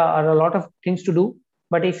 There Mm-hmm. are a lot of things to do,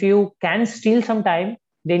 but if you can steal some time,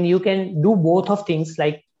 then you can do both of things,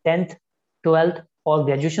 like 10th, 12th, or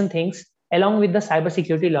graduation things, along with the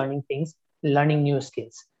cybersecurity learning things, learning new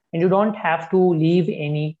skills. And you don't have to leave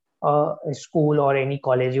any school or any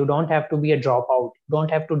college. You don't have to be a dropout. You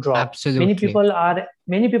don't have to drop. Absolutely.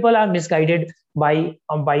 Many people are misguided by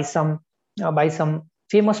some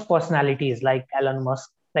famous personalities like Elon Musk,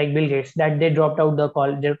 like Bill Gates, that they dropped out of the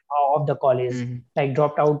college, Mm-hmm. like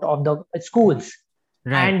dropped out of the schools,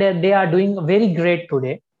 Right. and they are doing very great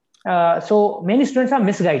today. So many students are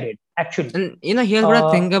misguided, actually. And here's what I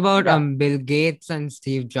Uh, think about yeah, Bill Gates and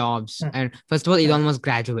Steve Jobs. mm, And first of all, mm, Elon Musk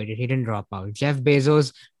graduated. He didn't drop out. Jeff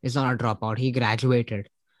Bezos is not a dropout. He graduated.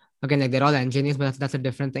 Okay, like they're all engineers, but that's a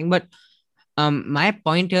different thing. But my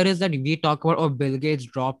point here is that we talk about, oh, Bill Gates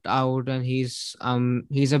dropped out and he's I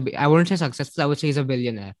wouldn't say successful, I would say he's a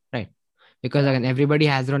billionaire, right? Because yeah, again, everybody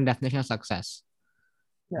has their own definition of success.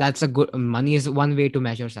 yeah, That's a good money is one way to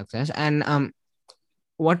measure success. And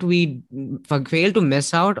what we fail to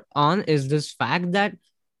miss out on is this fact that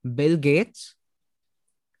Bill Gates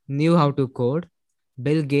knew how to code.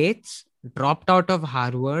 Bill Gates dropped out of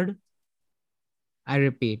Harvard. I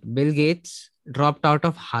repeat, Bill Gates dropped out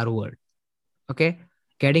of Harvard. Okay.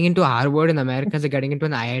 Getting into Harvard in America is like getting into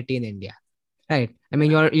an IIT in India. Right. I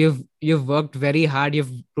mean, you've worked very hard.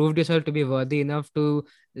 You've proved yourself to be worthy enough to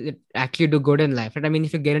actually do good in life. Right. I mean,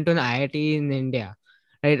 if you get into an IIT in India,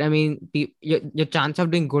 right. I mean, your chance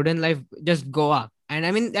of doing good in life just go up. And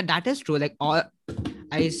I mean that is true. Like all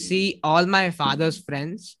I see all my father's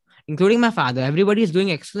friends, including my father, everybody is doing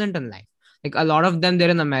excellent in life. Like a lot of them, they're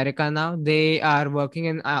in America now. They are working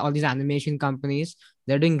in all these animation companies.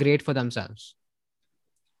 They're doing great for themselves.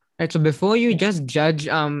 Right. So before you yeah, just judge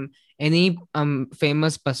any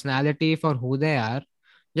famous personality for who they are,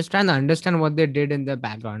 just try and understand what they did in the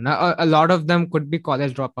background. Now, a lot of them could be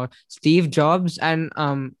college dropout. Steve Jobs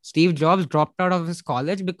dropped out of his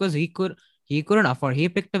college because he couldn't afford. He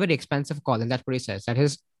picked a very expensive college. That's what he says. That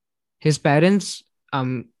his parents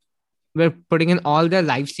um were putting in all their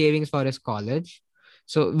life savings for his college,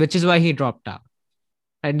 so which is why he dropped out.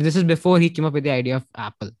 And this is before he came up with the idea of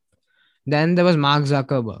Apple. Then there was Mark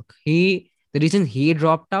Zuckerberg. The reason he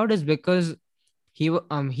dropped out is because he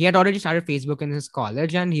had already started Facebook in his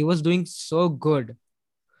college and he was doing so good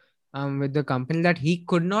with the company that he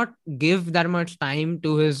could not give that much time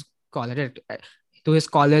to his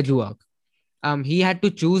college work. He had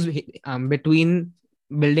to choose between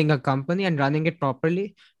building a company and running it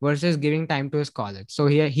properly versus giving time to his college. So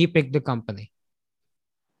he picked the company.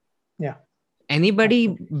 yeah, Anybody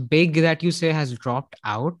absolutely. big that you say has dropped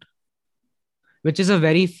out, which is a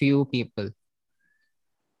very few people.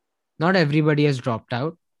 Not everybody has dropped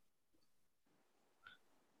out,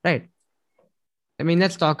 right? I mean,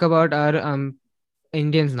 let's talk about our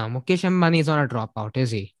Indians now. Mukesh Ambani is not a dropout,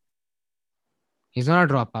 is he? He's not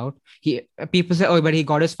a dropout. People say, oh, but he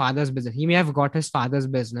got his father's business. He may have got his father's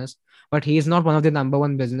business, but he is not one of the number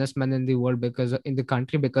one businessmen in the world in the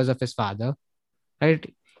country because of his father,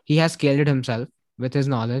 right? He has scaled it himself with his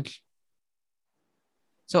knowledge.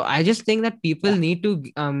 So I just think that people Yeah, need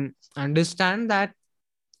to understand that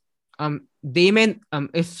they may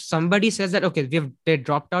if somebody says that okay they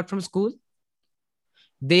dropped out from school,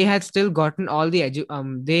 they had still gotten all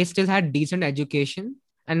they still had decent education,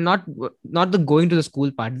 and not the going to the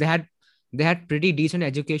school part. They had They had pretty decent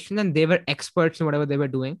education and they were experts in whatever they were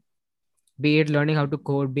doing, be it learning how to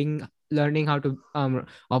code, being learning how to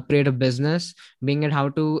operate a business, being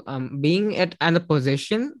at a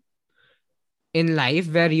position in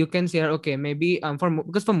life where you can say, okay, maybe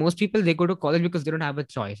because for most people they go to college because they don't have a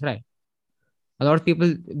choice, right? A lot of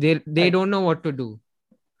people, they Right. don't know what to do.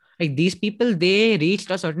 Like these people, they reached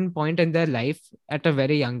a certain point in their life at a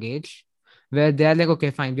very young age where they're like,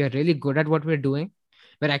 okay, fine, we are really good at what we're doing.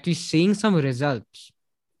 We're actually seeing some results.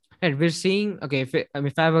 And we're seeing, okay, if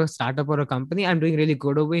I have a startup or a company, I'm doing really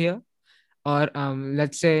good over here. Or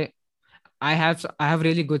let's say I have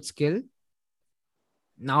really good skill.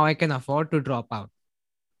 Now I can afford to drop out.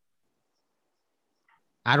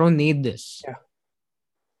 I don't need this. Yeah.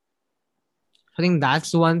 I think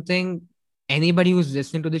that's one thing anybody who's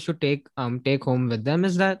listening to this should take home with them,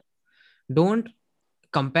 is that don't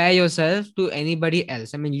compare yourself to anybody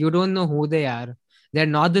else. I mean, you don't know who they are. They're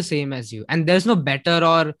not the same as you. And there's no better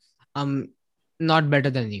or um not better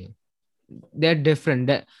than you. They're different.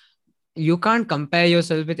 You can't compare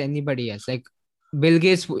yourself with anybody else. Like Bill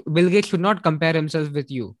Gates should not compare himself with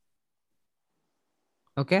you.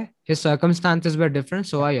 Okay? His circumstances were different,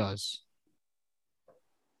 so Yeah. are yours.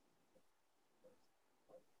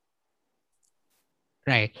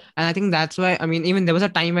 Right. And I think that's why, I mean, even there was a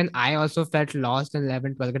time when I also felt lost in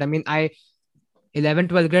 11th, 12th grade. I mean, 11th,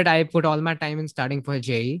 12th grade, I put all my time in studying for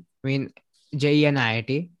JE. I mean, JE and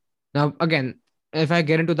IIT. Now, again, if I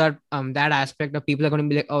get into that aspect of people are going to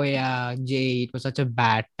be like, oh yeah, JE, it was such a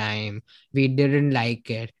bad time. We didn't like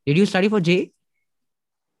it. Did you study for JE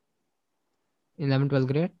in 11th, 12th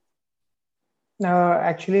grade?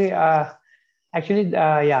 Actually,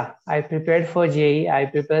 yeah, I prepared for JE. I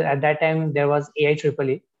prepared at that time there was AI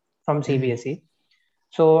from Mm-hmm. CBSE,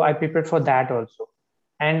 so I prepared for that also.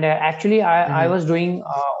 And actually, I Mm-hmm. was doing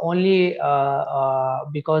only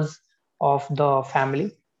because of the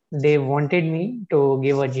family. They wanted me to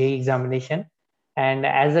give a JE examination, and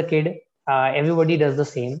as a kid, everybody does the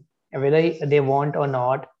same, whether they want or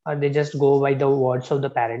not. They just go by the words of the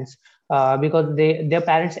parents, because their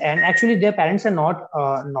parents, and actually their parents are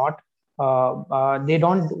not they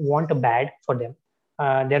don't want a bad for them.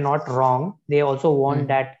 They're not wrong. They also want Mm-hmm.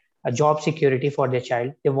 that a job security for their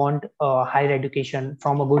child. They want higher education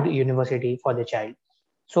from a good university for their child.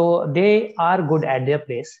 So they are good at their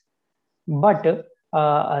place. But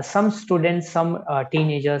some students, some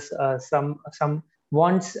teenagers, some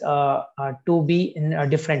wants to be in a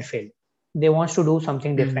different field. They wants to do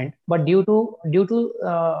something Mm-hmm. different, but due to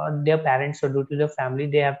their parents or due to their family,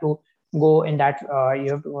 they have to go in that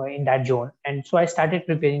you have to, in that zone. And so I started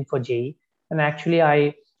preparing for JE, and actually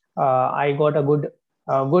I got a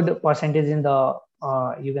good percentage in the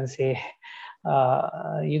you can say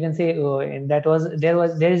that was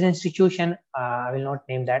there is an institution, I will not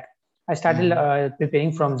name that. I started Mm-hmm.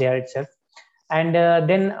 preparing from there itself, and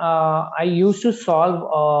then I used to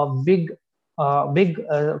solve big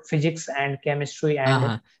physics and chemistry and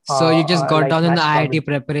Uh-huh. So you just got like down in the maths IIT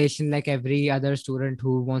problem. preparation like every other student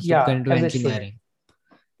who wants to get Yeah, into every student. engineering.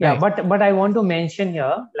 Yeah, Right. but I want to mention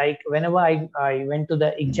here, like whenever I went to the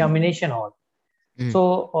examination hall, Mm-hmm.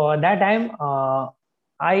 so that time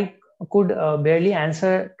I could barely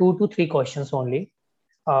answer 2 to 3 questions only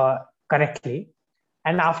uh, correctly.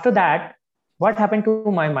 And after that, what happened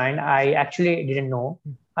to my mind, I actually didn't know.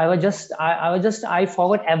 I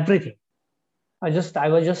forgot everything. I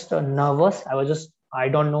was just nervous. I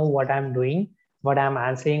don't know what I'm doing, what I'm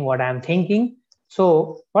answering, what I'm thinking.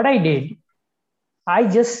 So what I did, I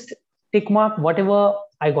just tick mark whatever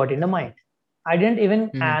I got in the mind. I didn't even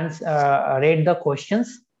Mm-hmm. read the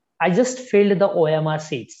questions. I just filled the OMR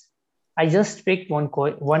seats. I just picked one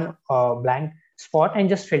blank spot and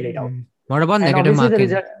just filled it out. What about And negative obviously the marking?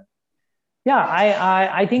 result, yeah,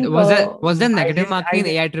 I think Was there I negative didn't marking I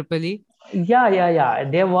in AI triple E? yeah,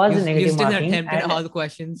 there was a You negative still marking. attempted And all the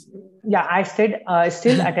questions. yeah, I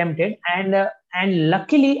still attempted, and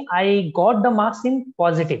luckily I got the marks in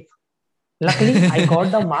positive. Luckily I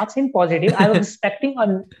got the marks in positive. I was expecting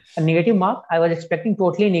a negative mark. I was expecting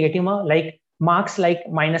totally negative mark, like marks like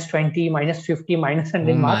 -20, -50, Oh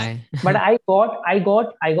 -100 marks. my. But I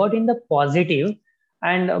got in the positive.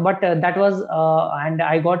 And but that was and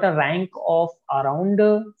I got a rank of around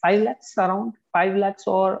 5 lakhs, around 5 lakhs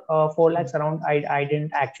or 4 lakhs around. I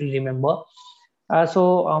didn't actually remember. So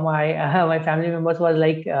my my family members was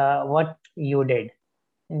like, what you did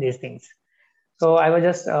in these things. So I was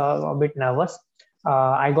just a bit nervous.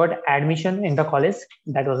 I got admission in the college.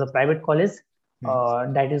 That was a private college.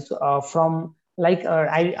 That is from like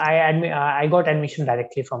I got admission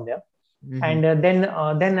directly from there. Mm-hmm.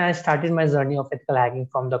 And then I started my journey of ethical hacking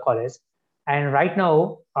from the college. And right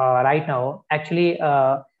now, actually,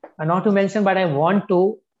 not to mention, but I want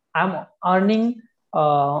to. I'm earning.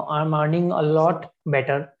 I'm earning a lot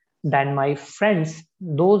better than my friends.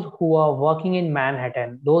 Those who are working in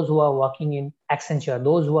Manhattan, those who are working in Accenture,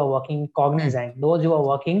 those who are working in Hmm. Cognizant, those who are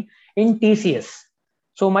working in TCS.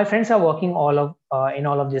 So my friends are working all of in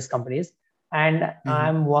all of these companies, and Hmm.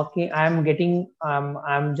 I'm working. I'm getting.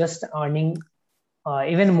 I'm just earning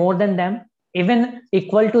even more than them, even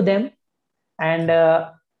equal to them. And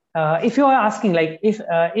if you are asking, like, if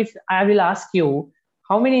I will ask you,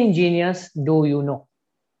 how many engineers do you know?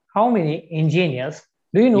 How many engineers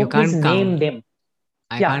do you know? You Please can't name count. them.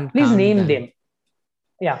 I Yeah, can't please count name them. them.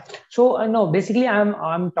 Yeah. So no, basically,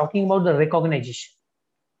 I'm talking about the recognition.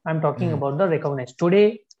 I'm talking Hmm. about the recognition.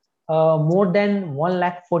 Today, more than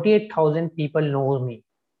 1,48,000 people know me.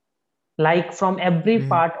 Like from every Hmm.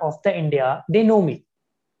 part of the India, they know me.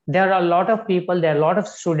 There are a lot of people, there are a lot of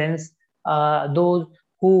students, those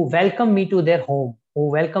who welcome me to their home, who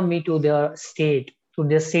welcome me to their state, to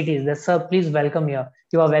their cities. They, sir, please welcome here.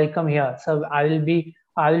 You are welcome here. So I will be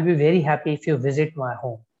very happy if you visit my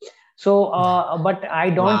home. So, but Wow. I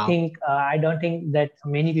don't think that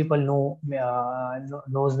many people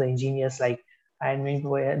knows the engineers, like, and many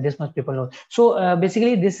people, this much people know. So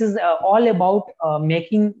basically, this is all about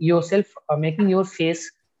making yourself, making your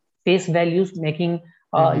face values, making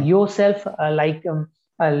Hmm. yourself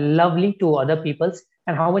lovely to other people's,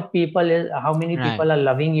 and how many Right. people are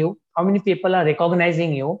loving you, how many people are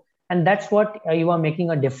recognizing you, and that's what you are making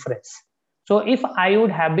a difference. So if I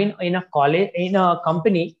would have been in a college, in a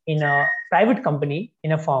company, in a private company,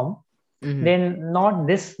 in a firm, Hmm. then not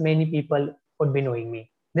this many people would be knowing me.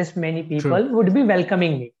 This many True. people would be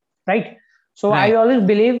welcoming me, right? So I Right. always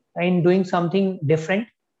believe in doing something different.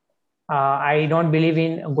 I don't believe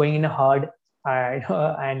in going in a herd,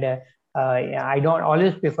 and yeah, I don't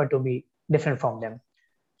always prefer to be different from them.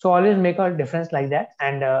 So always make a difference like that,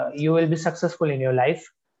 and you will be successful in your life.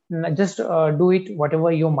 Just do it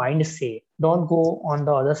whatever your mind say. Don't go on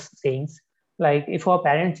the other sayings. Like if our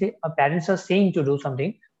parents are saying to do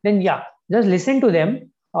something, then yeah, just listen to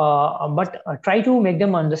them. But try to make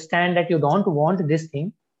them understand that you don't want this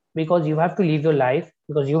thing, because you have to live your life,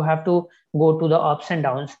 because you have to go to the ups and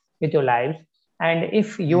downs with your lives. And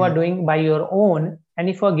if you are Hmm. doing by your own, and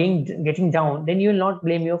if you are getting down, then you will not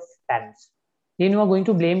blame your parents, then you are going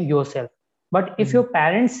to blame yourself. But if Hmm. your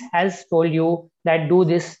parents has told you that do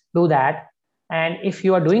this, do that, and if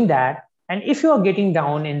you are doing that, and if you are getting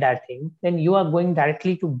down in that thing, then you are going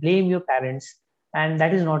directly to blame your parents, and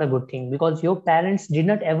that is not a good thing, because your parents did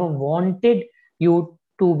not ever wanted you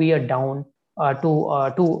to be a down,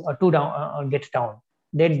 to down, get down.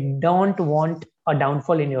 They don't want a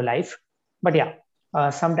downfall in your life. But yeah,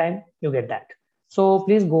 sometime you get that. So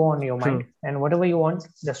please go on your mind, True. and whatever you want,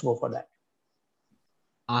 just go for that.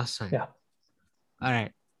 Awesome. Yeah. All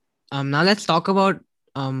right. Now let's talk about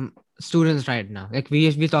students right now. Like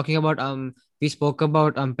we talking about we spoke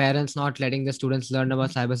about parents not letting the students learn about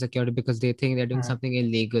cybersecurity because they think they're doing Mhm. something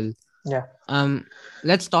illegal. Yeah. Um,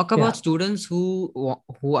 let's talk about Yeah. students who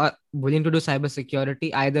are willing to do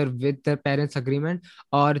cybersecurity either with their parents' agreement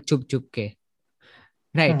or chup chup ke.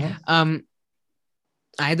 Right. Mhm.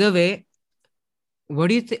 Either way, what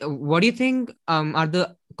do you think are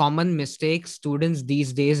the common mistakes students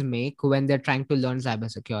these days make when they're trying to learn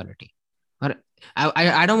cybersecurity? Or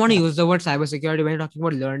I don't want to Yeah. use the word cybersecurity when you're talking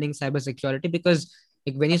about learning cybersecurity, because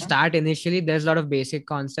like when you Mhm. start initially, there's a lot of basic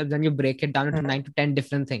concepts and you break it down into Mhm. 9 to 10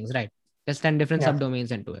 different things, right? There's 10 different Yeah.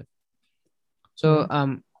 subdomains into it. So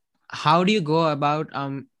Mhm. how do you go about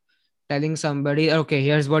telling somebody, okay,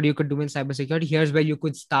 here's what you could do in cybersecurity, here's where you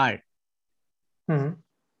could start? Mhm.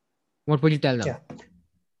 What would you tell them?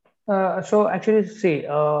 Yeah. So actually, see,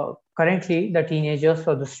 currently the teenagers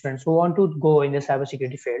or the students who want to go in the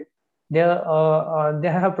cybersecurity field, they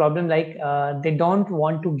have a problem, like they don't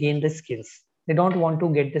want to gain the skills. They don't want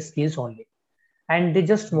to get the skills only, and they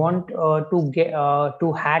just Mhm. want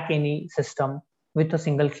to hack any system with a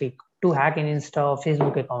single click, to hack an Insta or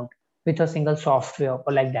Facebook account with a single software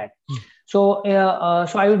or like that. So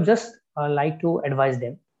so I would just like to advise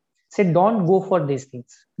them, say, don't go for these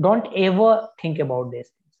things, don't ever think about this.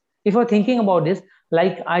 If you're thinking about this,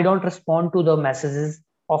 like, I don't respond to the messages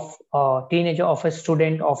of a teenager, of a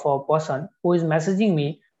student, of a person who is messaging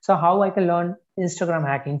me, so how I can learn Instagram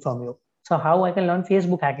hacking from you, so how I can learn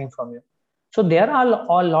Facebook hacking from you. So there are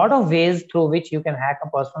a lot of ways through which you can hack a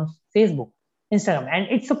person's Facebook, Instagram, and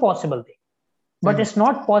it's a possible thing. But Mhm. it's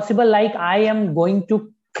not possible like I am going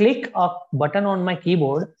to click a button on my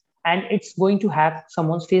keyboard and it's going to hack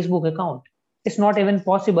someone's Facebook account. It's not even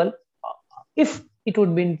possible. If it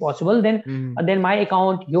would be impossible. Mm-hmm. Then my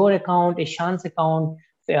account, your account, Ishan's account,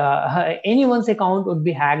 anyone's account would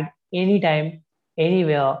be hacked anytime,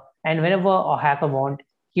 anywhere, and whenever a hacker want,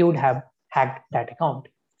 he would have hacked that account.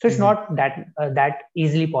 So it's Mm-hmm. not that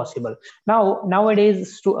easily possible.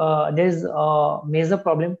 Nowadays, there's a major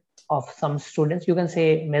problem of some students. You can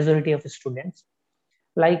say majority of students,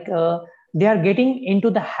 like they are getting into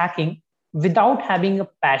the hacking without having a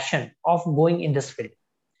passion of going in this field.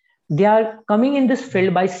 They are coming in this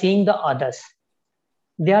field by seeing the others.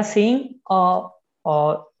 They are seeing a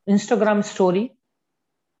Instagram story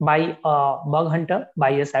by a bug hunter,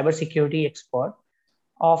 by a cybersecurity expert,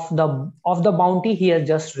 of the bounty he has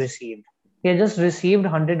just received. He has just received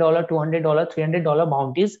 $100, $200, $300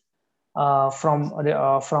 bounties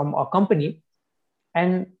from a company,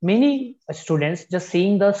 and many students just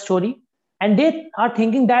seeing the story, and they are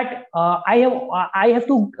thinking that I have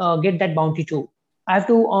to get that bounty too. I have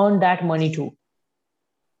to earn that money too,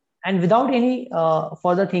 and without any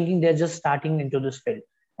further thinking, they're just starting into this field.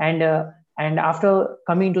 And after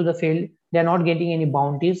coming to the field, they're not getting any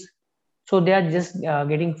bounties, so they are just they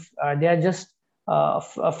are just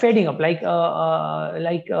fading up,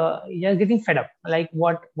 they're getting fed up, like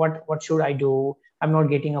what should I do? I'm not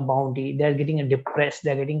getting a bounty. They're getting a depressed.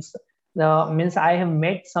 They're getting the means I have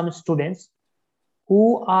met some students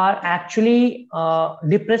who are actually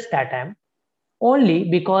depressed that time, only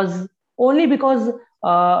because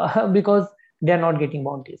because they are not getting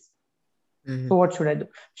bounties. Mm-hmm. So what should I do?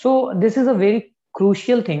 So this is a very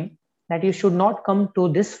crucial thing, that you should not come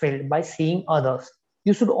to this field by seeing others.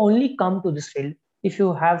 You should only come to this field if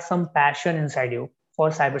you have some passion inside you for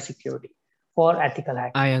cybersecurity, for ethical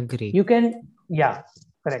I hacking. agree. You can, yeah,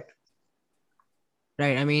 correct.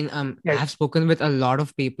 Right. I mean, Yes. I've spoken with a lot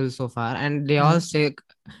of people so far, and they all Mhm. say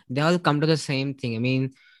they all come to the same thing. I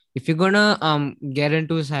mean, if you're gonna get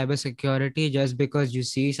into cybersecurity just because you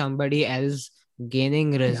see somebody else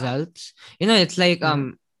gaining Yeah. results, it's like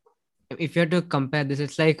Mhm. if you have to compare this,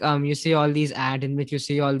 it's like you see all these ads in which you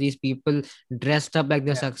see all these people dressed up like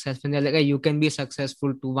they're Yeah. successful. And they're like, "Hey, you can be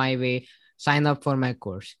successful to my way. Sign up for my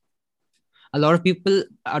course." A lot of people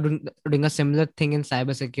are doing a similar thing in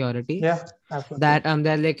cybersecurity, Yeah. Absolutely. that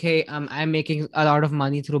they're like, hey, I'm making a lot of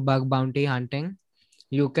money through bug bounty hunting.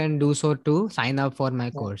 You can do so too. Sign up for my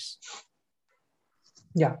Yeah. course.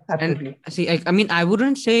 Yeah. And Absolutely. see, I mean, I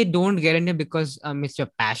wouldn't say don't get in it because it's your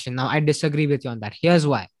passion. Now, I disagree with you on that. Here's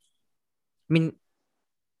why. I mean,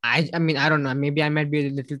 I mean, I don't know. Maybe I might be a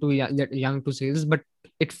little too young to say this, but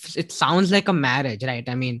it sounds like a marriage, right?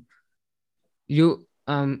 I mean, you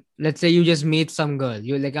let's say you just meet some girl.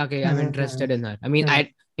 You're like, okay, I'm Mhm. interested in her. I mean,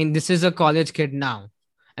 Mhm. this is a college kid now.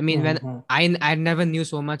 I mean, when Mhm. I never knew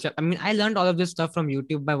so much. I mean, I learned all of this stuff from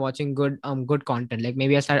YouTube by watching good content. Like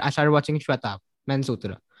maybe I started watching Shweta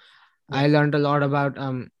Mansutra. Yeah. I learned a lot about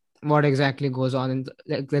what exactly goes on in,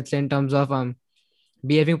 like, let's say, in terms of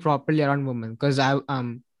behaving properly around women. Because Yeah.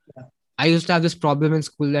 I used to have this problem in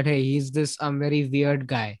school that, hey, he's this very weird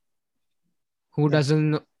guy who Yeah.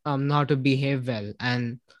 doesn't know how to behave well.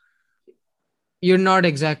 And you're not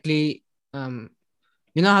exactly um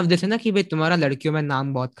have this है ना कि भाई तुम्हारा लड़कियों में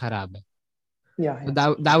नाम बहुत खराब है. Yeah. So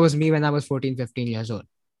Yeah. that was me when I was 14, 15 years old.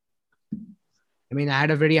 I mean, I had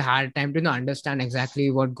a very hard time to understand exactly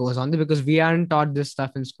what goes on there, because we aren't taught this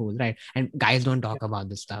stuff in school, right? And guys don't Yeah. talk about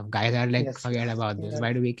this stuff. Guys are like, Yes. forget Yes. about this. Yeah.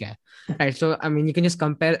 Why do we care? Right. So I mean, you can just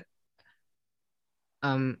compare.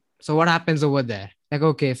 So what happens over there? Like,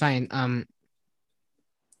 okay, fine.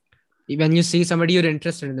 When you see somebody you're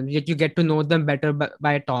interested in them, yet you get to know them better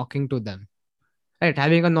by talking to them, right?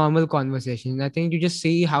 Having a normal conversation. I think you just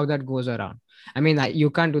see how that goes around. I mean, you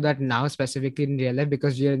can't do that now specifically in real life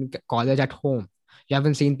because you're in college at home. You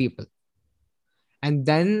haven't seen people. And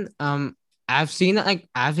then I've seen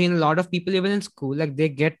a lot of people even in school, like they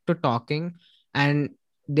get to talking and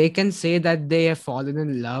they can say that they have fallen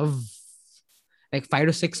in love like 5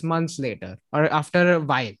 to 6 months later or after a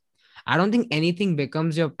while. I don't think anything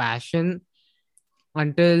becomes your passion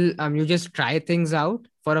until you just try things out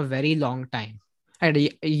for a very long time. And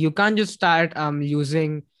you can't just start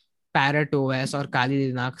using Parrot OS or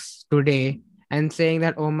Kali Linux today and saying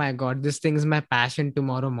that, oh my god, this thing is my passion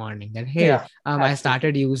tomorrow morning. That, hey, Yeah. I Absolutely.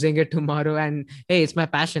 started using it tomorrow and hey, it's my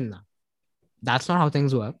passion now. That's not how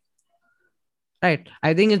things work, right?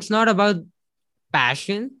 I think it's not about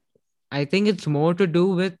passion. I think it's more to do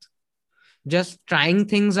with just trying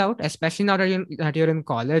things out, especially now that you're in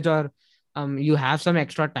college, or you have some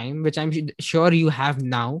extra time, which I'm sure you have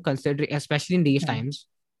now, considering, especially in these Mhm. times,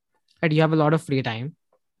 that you have a lot of free time.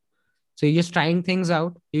 So you're just trying things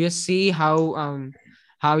out. You just see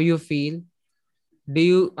how you feel. do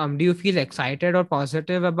you feel excited or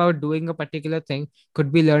positive about doing a particular thing?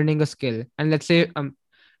 Could be learning a skill, and let's say it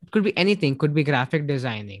could be anything, could be graphic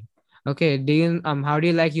designing. Okay, how do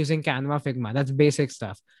you like using Canva, Figma? That's basic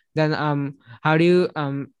stuff. Then how do you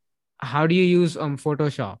use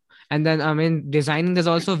Photoshop? And then in designing, there's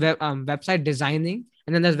also website designing,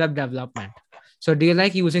 and then there's web development. So do you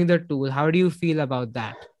like using the tool? How do you feel about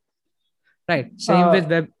that? Right, same Uh,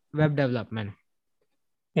 with web development.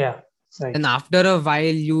 yeah, right. And after a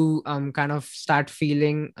while you kind of start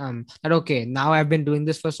feeling that okay, now I've been doing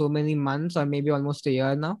this for so many months or maybe almost a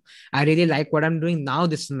year now. I really like what I'm doing now.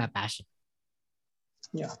 This is my passion.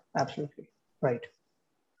 Yeah, absolutely. Right.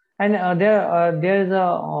 And there is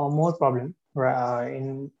a more problem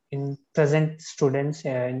in present students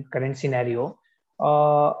in current scenario.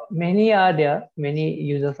 Many are there, many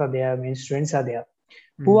users are there, many students are there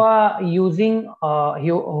who Mm, are using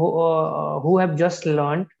who have just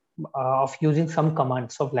learned of using some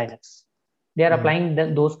commands of Linux. They are mm.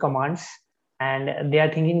 applying those commands, and they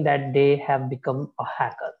are thinking that they have become a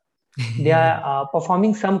hacker. They are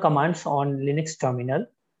performing some commands on Linux terminal.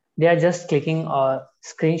 They are just clicking a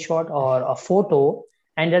screenshot or a photo,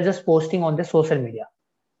 and they're just posting on the social media.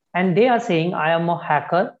 And they are saying, I am a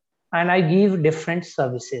hacker and I give different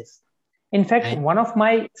services. In fact, I, one of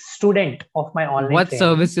my student of my online what training,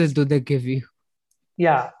 services do they give you?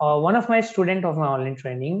 yeah, one of my student of my online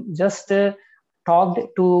training just talked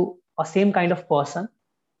to a same kind of person,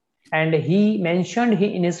 and he mentioned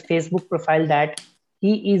in his Facebook profile that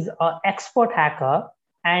he is an expert hacker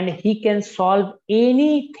and he can solve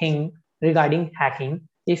anything regarding hacking.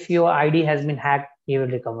 If your ID has been hacked, he will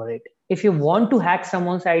recover it. If you want to hack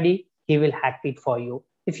someone's ID, he will hack it for you.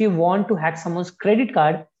 If you want to hack someone's credit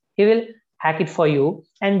card, he will hack it for you.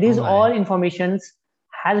 And Oh these all my. informations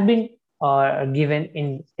has been given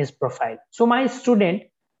in his profile. So my student,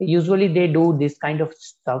 usually they do this kind of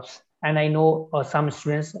stuff, and I know some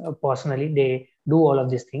students personally, they do all of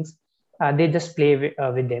these things. They just play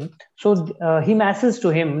with them. So he messaged to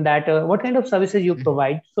him that what kind of services you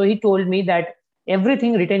provide. So he told me that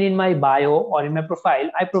everything written in my bio or in my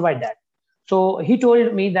profile, I provide that. So he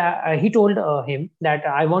told me that he told him that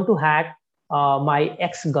I want to hack my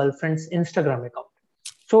ex-girlfriend's Instagram account.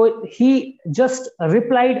 So he just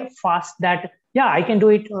replied fast that yeah, I can do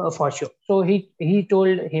it for sure. So he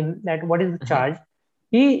told him that what is the charge.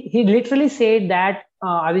 He literally said that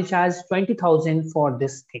I will charge 20,000 for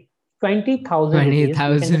this thing. 20,000 rupees. You can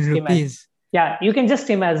 20,000 just imagine. rupees. Yeah, you can just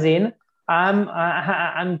imagine.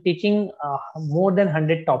 I'm teaching more than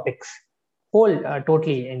 100 topics, whole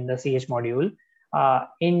totally in the CH module.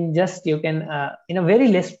 In just you can in a very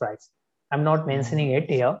less price. I'm not Mm. mentioning it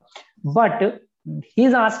here, but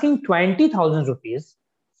he's asking 20,000 rupees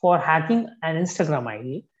for hacking an Instagram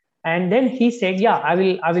ID. And then he said, yeah, I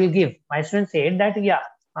will give. My student said that, yeah,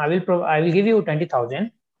 I will give you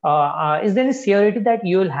 20,000. Is there any security that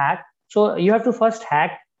you will hack? So you have to first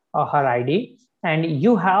hack her ID, and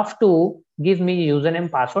you have to give me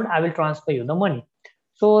username password. I will transfer you the money.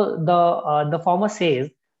 So the farmer says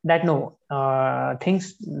that no,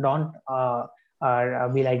 things don't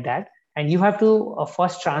be like that, and you have to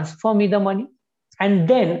first transfer me the money, and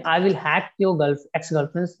then I will hack your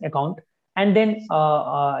ex-girlfriend's account, and then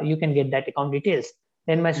you can get that account details.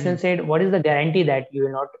 Then my student Mm. said, what is the guarantee that you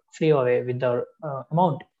will not flee away with the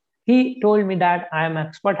amount? He told me that I am an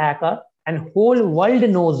expert hacker and whole world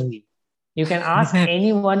knows me. You can ask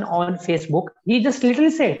anyone on Facebook. He just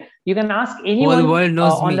literally said, you can ask Whole anyone world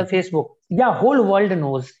knows on the me. Facebook. Yeah, whole world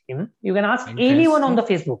knows him. You can ask anyone on the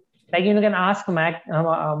Interesting. Facebook. Like you can ask Mark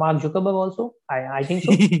Zuckerberg also. I think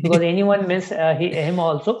so, because anyone means him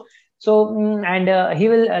also. So and he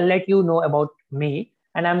will let you know about me,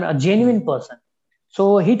 and I'm a genuine person.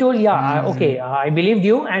 So he told, yeah, okay, Mm. I believed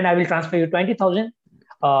you, and I will transfer you 20,000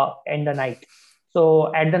 in the night.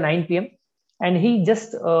 So at the 9 p.m., and he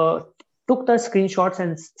just took the screenshots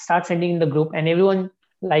and start sending in the group, and everyone,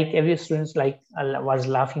 like every students, like was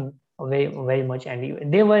laughing very very much,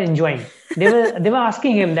 and they were enjoying. They were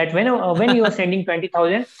asking him that when you are sending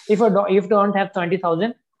 20,000, if you don't have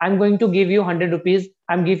 20,000, I'm going to give you 100 rupees.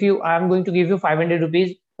 I'm going to give you 500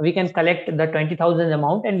 rupees. We can collect the 20,000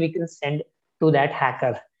 amount and we can send to that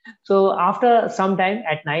hacker. So after some time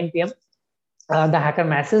at 9 p.m., the hacker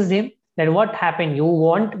messaged him that what happened? You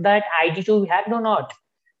want that ID to be hacked or not?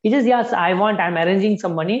 He says, yes, I want. I'm arranging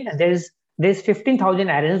some money. There's 15,000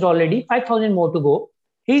 arranged already, 5,000 more to go.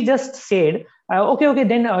 He just said, okay, okay,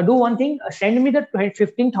 then do one thing. Send me the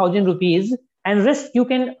 15,000 rupees, and rest you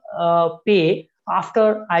can pay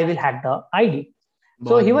after I will hack the ID.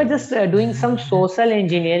 So बहुत he was बढ़िया. just doing some social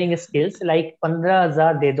engineering skills like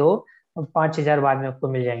 15,000 दे दो, 5,000 बाद में आपको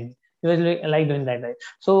मिल जाएंगे. He was like doing that, right?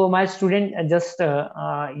 So my student just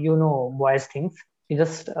boys things. He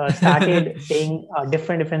just started saying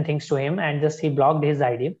different things to him, and just he blocked his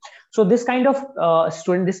ID. So this kind of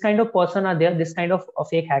student, this kind of person are there, this kind of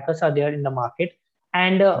fake hackers are there in the market,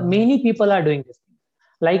 and Mhm. many people are doing this.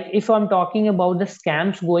 Like if I'm talking about the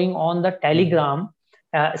scams going on the Mhm. Telegram,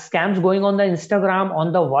 scams going on the Instagram,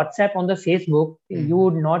 on the WhatsApp, on the Facebook, you Mhm.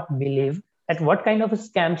 would not believe that what kind of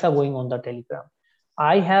scams are going on the Telegram.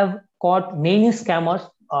 I have caught many scammers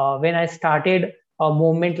when I started a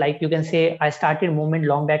movement. Like you can say, I started a movement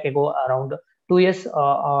long back ago, around 2 years,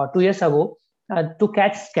 2 years ago, to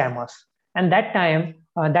catch scammers. And that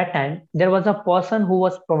time there was a person who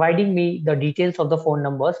was providing me the details of the phone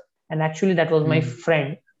numbers, and actually that was my Mhm.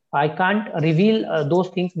 friend. I can't reveal those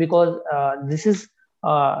things because this is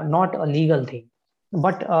not a legal thing.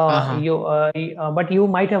 But Uh-huh. you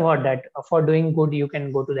might have heard that for doing good you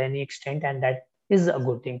can go to any extent, and that is a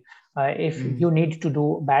good thing. If Mhm. you need to do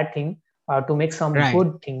bad thing to make some Right.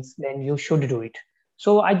 good things, then you should do it.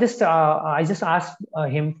 So I just asked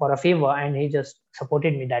him for a favor, and he just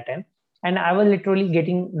supported me that time. And I was literally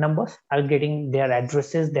getting numbers. I was getting their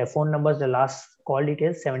addresses, their phone numbers, the last call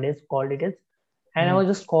details, 7 days call details, and I Mhm. was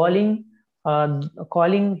just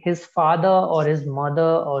calling his father or his mother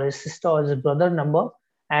or his sister or his brother number,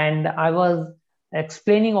 and I was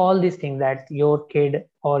explaining all these things, that your kid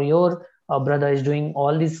or your brother is doing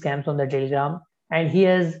all these scams on the Telegram, and he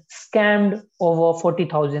has scammed over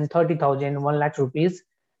 40,000, 30,000, 1 lakh rupees,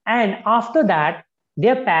 and after that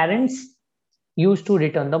their parents used to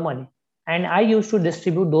return the money, and I used to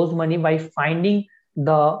distribute those money by finding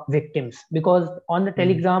the victims, because on the Mhm.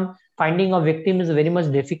 Telegram finding a victim is very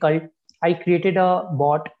much difficult. I created a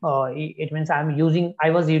bot. It means I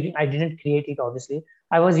didn't create it, obviously.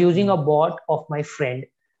 I was using a Mhm. bot of my friend,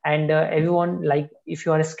 and everyone, like, if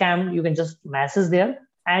you are a scam, you can just message there,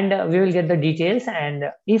 and we will get the details. And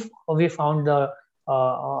if we found the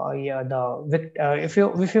yeah, if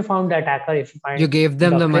you found the attacker, if you You find gave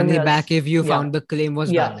them the the money criminals, back if you yeah, found the claim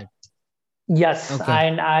was yeah, valid. yes, Okay.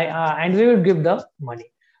 and we will give the money.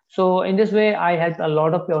 So in this way, I helped a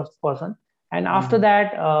lot of person. And after Mhm. that,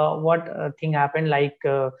 what thing happened? Like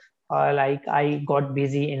I got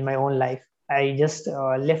busy in my own life. I just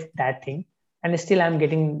left that thing, and still I'm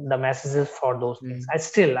getting the messages for those things. Mhm.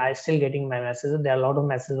 I still getting my messages. There are a lot of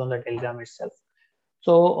messages on the Telegram itself.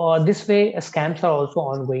 So this way, scams are also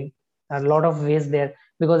ongoing. A lot of ways there,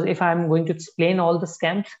 because if I'm going to explain all the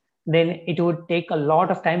scams, then it would take a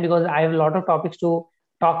lot of time, because I have a lot of topics to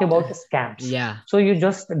talk about scams. Yeah. So you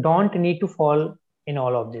just don't need to fall in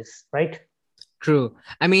all of this, right? True.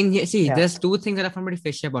 I mean, see, Yeah, there's two things that I found pretty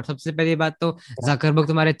fishy about. सबसे पहली बात तो yeah, Zuckerberg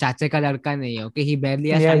तुम्हारे चाचे का लड़का नहीं है. Okay, he barely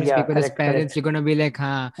has yeah, time to yeah. speak with his Correct, parents. correct. You're gonna be like,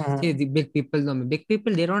 हाँ, see, Mhm. the big people know me. Big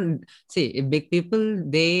people, they don't see. Big people,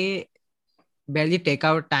 they barely take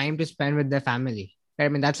out time to spend with their family. Right? I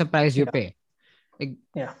mean, that's the price you Yeah, pay. Like,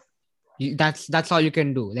 yeah, that's all you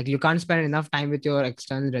can do. Like, you can't spend enough time with your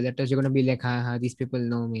external relatives. You're gonna be like, these people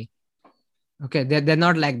know me. Okay, they're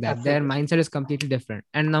not like that. Their absolutely. mindset is completely different.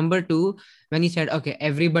 And number two, when he said, okay,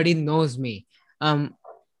 everybody knows me. Um,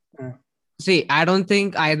 Mm. See, I don't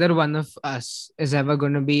think either one of us is ever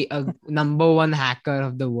going to be a number one hacker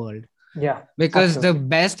of the world, Yeah, because the absolutely.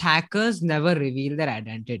 best hackers never reveal their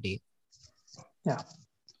identity. Yeah,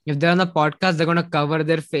 If they're on a podcast, they're going to cover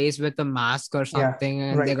their face with a mask or yeah. something,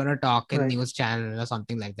 and they're Right, going to talk in right, news channel or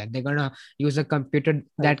something like that. They're going to use a computer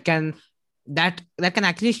right. that can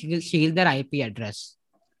actually shield their IP address.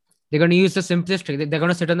 They're going to use the simplest trick. They're going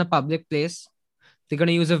to sit in a public place. They're going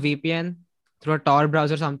to use a VPN through a Tor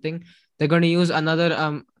browser or something. They're going to use another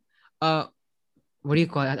uh what do you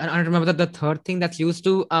call it? I don't remember the third thing that's used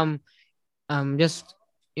to just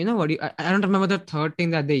what do you I don't remember the third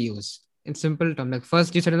thing that they use in simple terms. Like,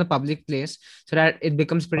 first you sit in a public place so that it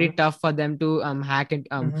becomes pretty Okay. tough for them to hack and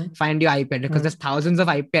Mm-hmm. find your IP address, because there's Mm-hmm. thousands of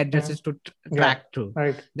IP Mm-hmm. addresses to Yeah, track through.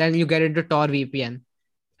 right. Then you get into Tor VPN.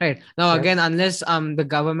 Right. Now again, Yes. unless the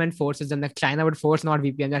government forces them, like China would force not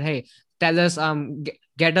VPN, that hey, tell us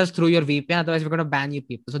get us through your VPN, otherwise we're gonna ban you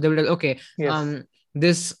people. So they will like, okay, Yes. um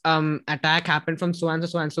this attack happened from so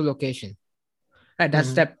and so location. Right, that's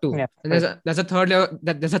Mm-hmm. step two. Yeah, And right. there's a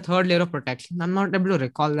third layer of protection. I'm not able to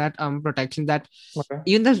recall that protection that Okay.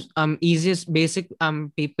 even the easiest basic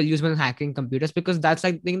people use when hacking computers, because that's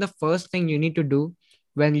like, I think, the first thing you need to do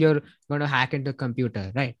when you're going to hack into a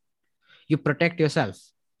computer, right? You protect yourself.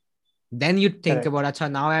 Then you think Correct. about,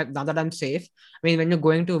 Acha, now that I'm safe. I mean, when you're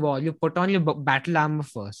going to war, you put on your battle armor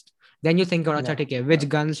first. Then you think about, Acha, Yeah. okay, which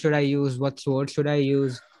guns should I use? What sword should I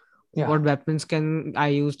use? Yeah. What weapons can I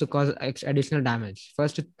use to cause additional damage?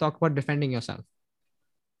 First, you talk about defending yourself.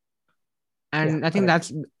 Yeah, And I think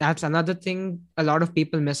correct. that's another thing a lot of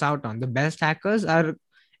people miss out on. The best hackers are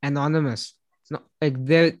anonymous. No, like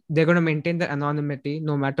they're going to maintain their anonymity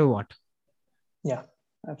no matter what. Yeah,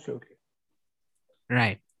 absolutely.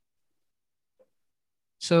 Right.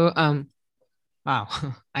 So wow.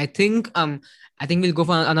 I think we'll go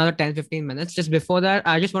for another 10-15 minutes. Just before that,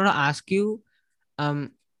 I just want to ask you,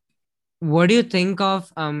 um what do you think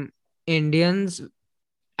of Indians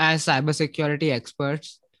as cybersecurity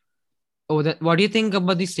experts? What do you think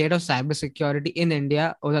about the state of cybersecurity in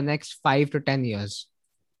India over the next 5 to 10 years?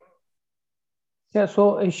 Yeah,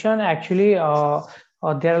 so Ishan, actually, there are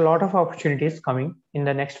a lot of opportunities coming in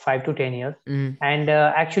the next 5 to 10 years, Mm, and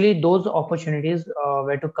actually, those opportunities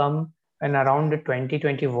were to come in around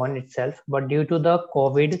 2021 itself, but due to the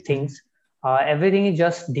COVID mm, things, everything is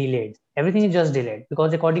just delayed. Everything is just delayed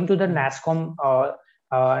because according to the mm,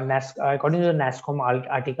 according to the NASCOM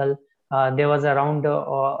article, there was around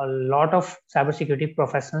a lot of cybersecurity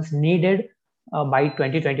professionals needed by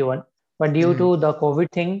 2021, but due mm. to the COVID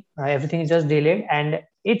thing, everything is just delayed, and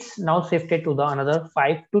it's now shifted to the another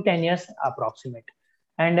 5 to 10 years approximate.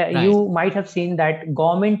 And Right. you might have seen that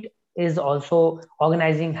government is also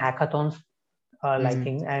organizing hackathons, like Mm,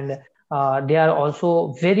 thing, and they are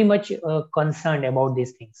also very much concerned about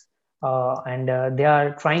these things, and they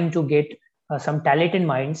are trying to get some talented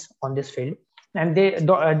minds on this field, and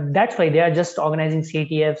that's why they are just organizing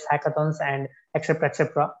CTFs, hackathons, and etc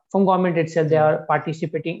etc. From government itself, they mm, are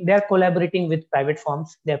participating, they are collaborating with private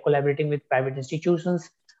firms, they are collaborating with private institutions,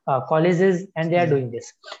 colleges, and they are mm. doing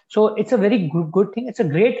this. So it's a very good thing. It's a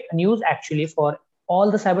great news actually for all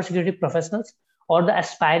the cybersecurity professionals or the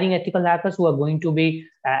aspiring ethical hackers who are going to be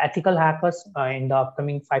ethical hackers in the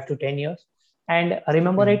upcoming 5 to 10 years. And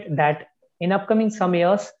remember Mm. it that in upcoming some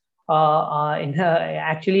years,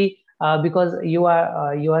 actually, because you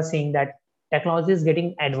are seeing that technology is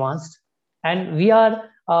getting advanced, and we are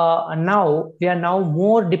now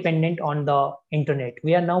more dependent on the internet.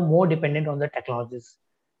 We are now more dependent on the technologies,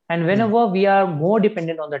 and Mm. whenever we are more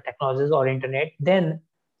dependent on the technologies or internet, then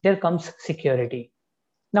there comes security.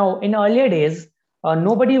 Now, in earlier days,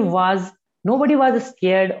 nobody was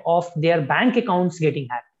scared of their bank accounts getting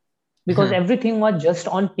hacked because everything was just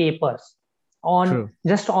on papers, on True.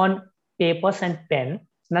 just on papers and pen.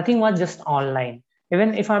 Nothing was just online.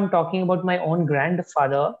 Even if I'm talking about my own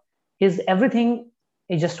grandfather, his everything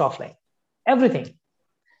is just offline. Everything.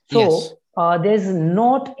 Yes. So there's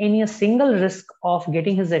not any single risk of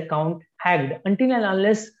getting his account hacked until and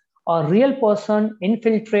unless a real person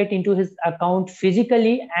infiltrate into his account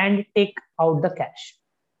physically and take out the cash.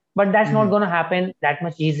 But that's not Mm-hmm. going to happen that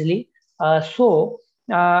much easily.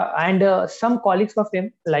 And some colleagues of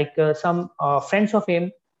him, like some friends of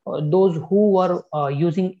him, those who were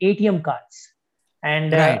using ATM cards,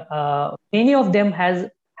 and Right. many of them has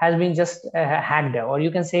been just hacked, or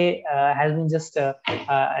you can say has been just the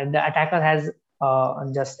attacker has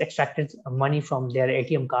just extracted money from their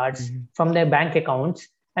ATM cards, Mm-hmm. from their bank accounts,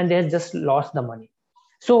 and they have just lost the money.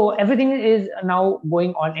 So everything is now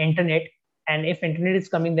going on internet, and if internet is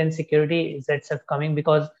coming, then security is itself coming,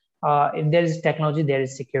 because if there is technology, there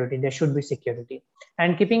is security, there should be security.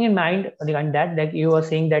 And keeping in mind regarding that, like you are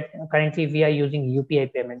saying that currently we are using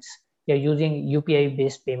UPI payments, you are using UPI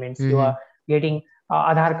based payments, you Mm-hmm. are getting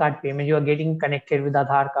Aadhaar card payment, you are getting connected with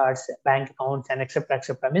Aadhaar cards, bank accounts, and etc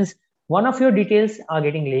etc. Means one of your details are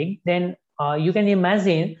getting leaked, then you can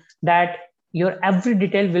imagine that your every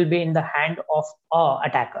detail will be in the hand of a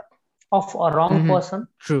attacker, of a wrong Mm-hmm. person.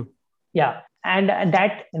 True. Yeah, and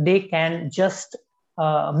that they can just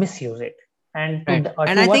misuse it. And Right.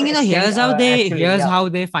 And to I what think, extent, actually, here's yeah, how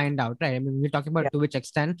they find out, right? I mean, we're talking yeah, about to which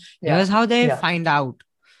extent. yeah, Here's how they yeah, find out.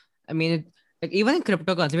 I mean, like even in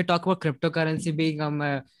cryptocurrency, we talk about cryptocurrency being a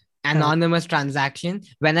uh, anonymous transaction.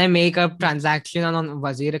 When I make a yeah, transaction on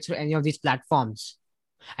WazirX or any of these platforms,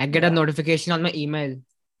 I get a yeah, notification on my email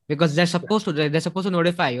because yeah, they're supposed to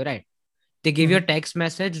notify you, right? They give you a mhm, text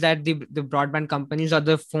message that the broadband companies or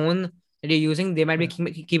the phone that you're using, they might be yeah,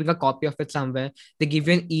 keeping a copy of it somewhere. They give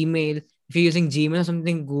you an email. If you're using Gmail or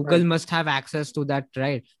something, Google right, must have access to that,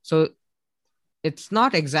 right? So it's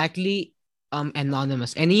not exactly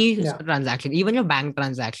anonymous. Any yeah, transaction, even your bank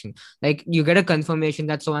transaction, like you get a confirmation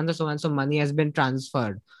that so and so money has been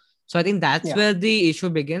transferred. So I think that's yeah, where the issue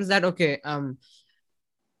begins, that okay, um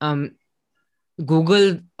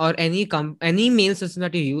Google or any mail system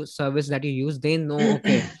that you use, service that you use, they know,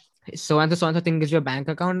 okay, so and so thing is your bank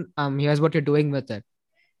account. Here's what you're doing with it,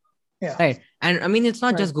 yeah, right? And I mean, it's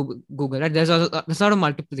not right, just Google, right? There's a lot of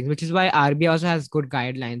multiple things, which is why RBI also has good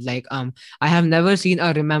guidelines. Like, I have never seen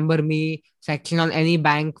a remember me section on any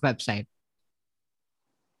bank website.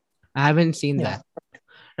 I haven't seen yeah,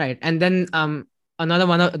 that, right. And then another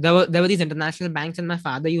one of there were these international banks, and my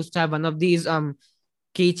father used to have one of these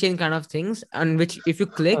keychain kind of things, on which if you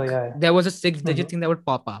Oh click, yeah. there was a six-digit Mm-hmm. thing that would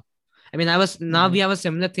pop up. I mean, I was now we Mm-hmm. have a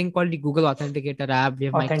similar thing called the Google Authenticator app. We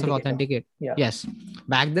have Microsoft Authenticator. Authenticate. Yeah. Yes,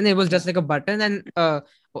 back then it was Yeah. just like a button and a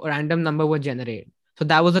random number would generate. So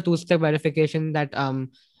that was a two-step verification that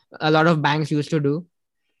a lot of banks used to do.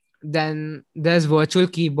 Then there's virtual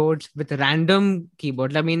keyboards with random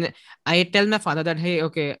keyboards. I mean, I tell my father that, hey,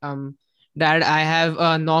 okay, dad, I have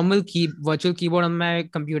a normal virtual keyboard on my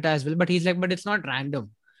computer as well, but he's like, but it's not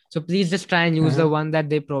random. So please just try and use the Mm-hmm. one that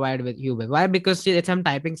they provide with you with. Why? Because see, if I'm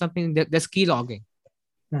typing something, there's key logging,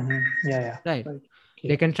 Mm-hmm. Yeah, yeah. right? Right.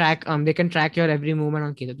 They Okay. can track your every movement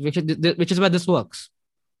on key, which is why this works.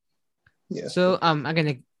 Yes, So yes. again,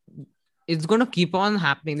 like, it's gonna keep on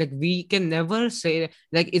happening. Like we can never say,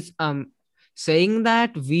 like, it's saying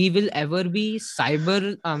that we will ever be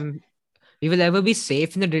cyber we will ever be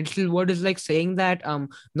safe in the digital world is like saying that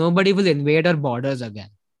nobody will invade our borders again.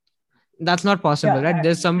 That's not possible, Yeah, right?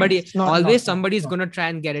 There's somebody, it's not, always not, no, somebody is no. going to try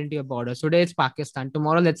and get into your border. Today it's Pakistan,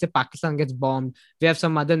 tomorrow let's say Pakistan gets bombed, we have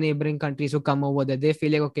some other neighboring countries who come over there, they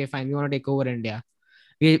feel like, okay, fine, we want to take over India.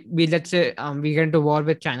 We let's say we get into war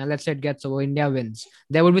with China, let's say it gets over, India wins,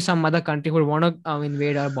 there will be some other country who would want to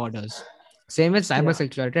invade our borders. Same with cyber Yeah,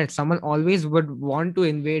 security, right? Someone always would want to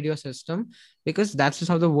invade your system, because that's just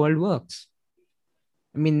how the world works.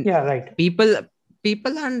 I mean, yeah, right. people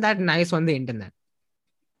people aren't that nice on the internet.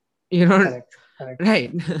 You don't, Correct, correct.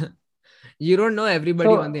 right? You don't know everybody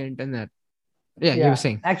on So the internet. Yeah, you were yeah,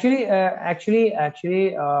 saying. actually,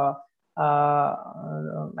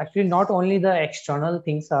 not only the external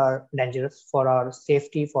things are dangerous for our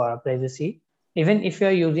safety, for our privacy. Even if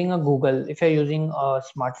you're using a Google, if you're using a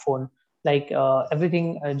smartphone, like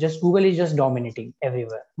everything, just Google is just dominating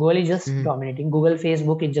everywhere. Google is just Mhm. dominating. Google,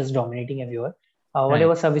 Facebook is just dominating everywhere. Right.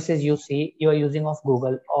 Whatever services you see, you are using of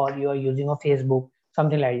Google or you are using of Facebook,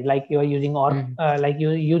 something like you are using, or Mhm. like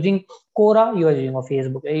you're using Quora, you are using of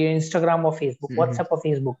Facebook, Instagram or Facebook, Mhm. WhatsApp or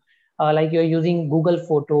Facebook, like you're using Google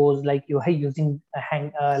Photos, like you are using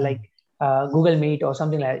Mhm. Google Meet or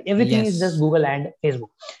something like that. Everything is just Yes. Google and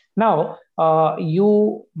Facebook. Now,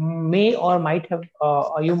 you may or might have,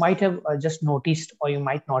 or you might have just noticed, or you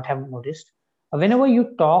might not have noticed, whenever you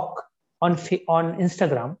talk on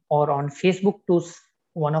Instagram or on Facebook to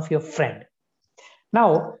one of your friend.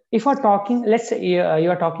 Now, if you're talking, let's say you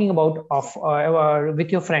are talking about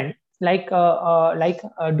with your friend,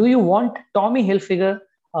 do you want Tommy Hilfiger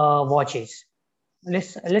watches?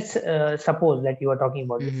 Let's suppose that you are talking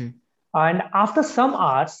about this, Mhm. and after some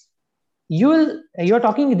hours, you're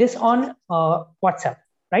talking this on WhatsApp,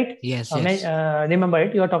 right? Yes. Yes. Remember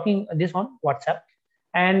it. You are talking this on WhatsApp,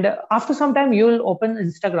 and after some time, you will open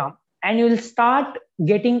Instagram and you will start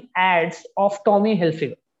getting ads of Tommy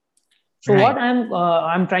Hilfiger. So what Right.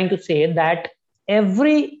 I'm trying to say that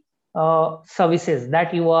every services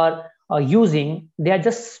that you are using, they are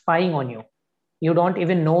just spying on you. You don't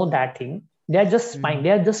even know that thing. They are just spying. Mhm.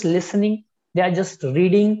 They are just listening. They are just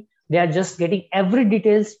reading. They are just getting every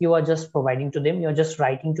details you are just providing to them. You are just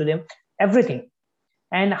writing to them everything.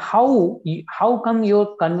 And how come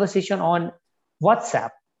your conversation on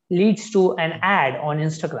WhatsApp leads to an ad on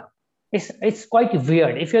Instagram? It's quite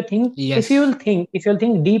weird. Yes. If you'll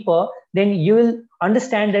think deeper, then you will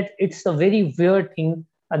understand that it's a very weird thing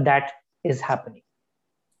that is happening.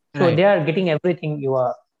 So Right. they are getting everything you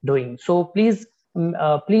are doing. So please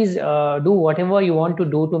do whatever you want to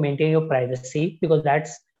do to maintain your privacy, because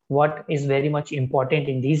that's what is very much important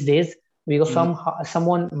in these days, because Mm,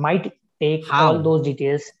 someone might take all how? those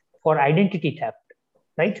details for identity theft,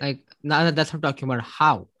 right? Like, now that's what I'm talking about.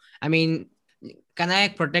 How? I mean, can I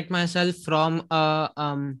protect myself from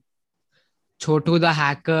Chotu the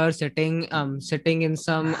hacker sitting in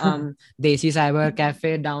some desi cyber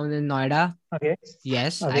cafe down in Noida? Okay.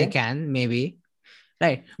 Yes, I Okay. can, maybe.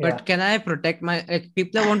 Right. Yeah. But can I protect like,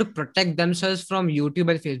 people that want to protect themselves from YouTube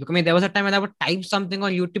and Facebook? I mean, there was a time when I would type something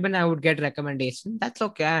on YouTube and I would get recommendation. That's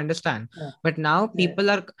okay. I understand. Yeah. But now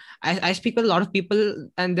Yeah. I speak with a lot of people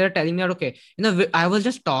and they're telling me, okay, I was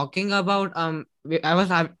just talking about, I was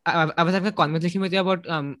having a conversation with you about,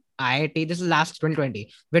 IIT. This is last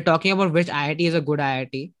 2020. We're talking about which IIT is a good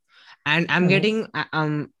IIT. And I'm Mhm. getting,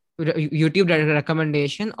 YouTube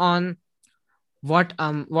recommendation on what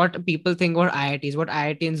people think about IITs, what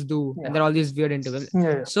IITians do, and Yeah. there are all these weird intervals.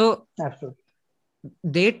 Yeah. So Yeah. Absolutely.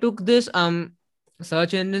 they took this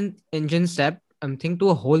search engine step thing to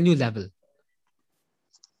a whole new level.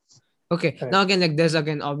 Okay, now Correct. again, like, there's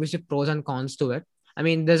again obviously pros and cons to it. I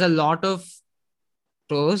mean, there's a lot of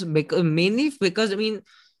pros, because mainly because, I mean,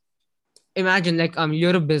 imagine, like,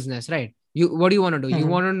 you're a business, right? What do you want to do? You Mm-hmm.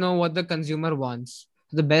 want to know what the consumer wants.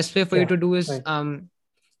 The best way for you Yeah. to do is Right.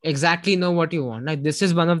 exactly know what you want. Like this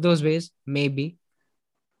is one of those ways, maybe.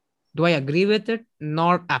 Do I agree with it?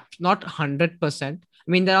 Not 100%.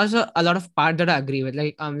 I mean, there are also a lot of part that I agree with.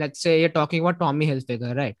 Like let's say you're talking about Tommy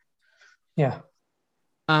Hilfiger, right? Yeah.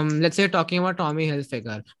 Let's say you're talking about Tommy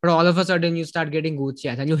Hilfiger, but all of a sudden you start getting Gucci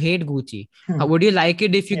ads and you hate Gucci. How Mhm. would you like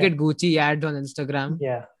it if you Yeah. get Gucci ads on Instagram?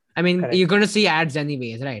 Yeah. I mean, you're Correct. gonna see ads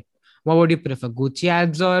anyways, right? What would you prefer, Gucci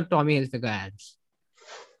ads or Tommy Hilfiger ads?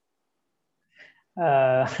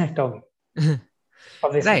 Tommy,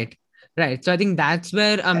 obviously. Right, right. So I think that's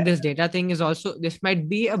where Uh, this data thing is also, this might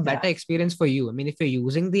be a yeah. better experience for you. I mean, if you're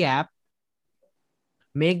using the app,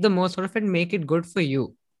 make the most out of it, make it good for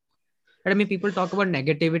you. But I mean, people talk about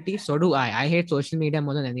negativity, so do I hate social media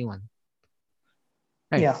more than anyone.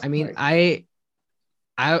 Right, Yeah. I mean, Right.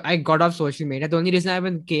 I got off social media. The only reason I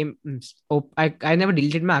even came, I never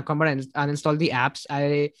deleted my account, but I uninstalled the apps.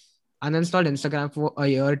 I uninstalled Instagram for a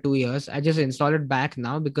year, 2 years. I just installed it back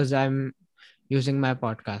now because I'm using my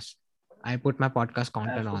podcast. I put my podcast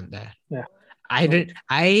content Absolutely. on there. Yeah. I Right. did.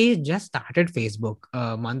 I just started Facebook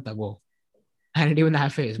a month ago. I didn't even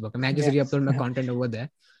have Facebook. I mean, I just Yeah. re-upload my content over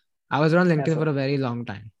there. I was on LinkedIn for a Absolutely. very long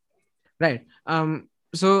time. Right.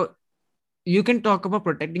 So you can talk about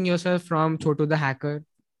protecting yourself from Chotu the hacker,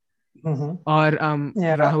 Mm-hmm. or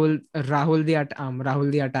Yeah. Rahul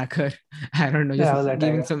the attacker. I don't know, just Yeah. All that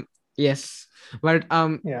giving tiger. some. Yes, but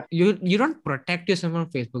Yeah. you don't protect yourself on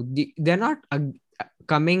Facebook. They're not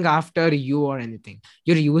coming after you or anything.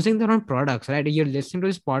 You're using their own products, right? You're listening to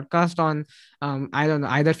this podcast on I don't know,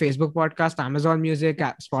 either Facebook podcast, Amazon Music,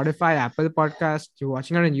 Spotify, Apple Podcast. You're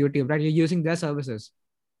watching it on YouTube, right? You're using their services.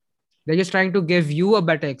 They're just trying to give you a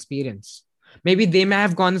better experience. Maybe they may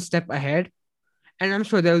have gone a step ahead, and I'm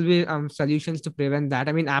sure there will be solutions to prevent that.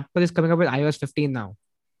 I mean, Apple is coming up with iOS 15 now,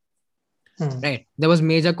 Mm. right? There was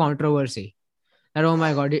major controversy that, oh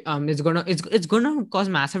my god, it's gonna cause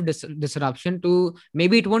massive disruption to,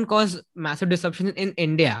 maybe it won't cause massive disruption in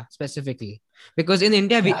India specifically, because in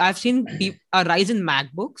India Yeah. I've seen a rise in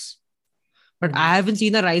MacBooks, but Mm-hmm. I haven't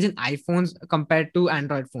seen a rise in iPhones compared to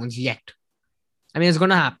Android phones yet. I mean, it's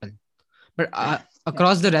gonna happen, but Yeah.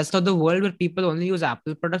 across the rest of the world where people only use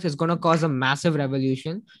Apple products, it's going to cause a massive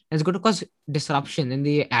revolution, and it's going to cause disruption in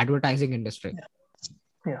the advertising industry. Yeah.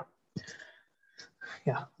 Yeah.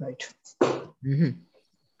 Yeah. Right. Mhm.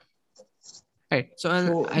 Right. So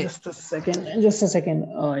So I just a second. Just a second,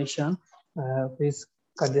 Ishan. Please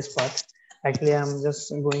cut this part. Actually, I'm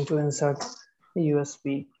just going to insert the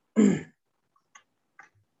USB.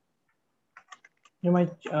 My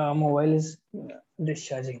mobile is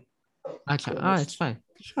discharging. Acha, So just it's fine.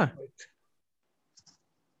 Sure. wait.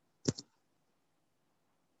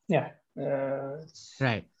 Yeah.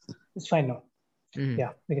 Right. It's fine now. Mhm.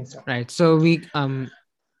 Yeah, we can start. Right. So okay,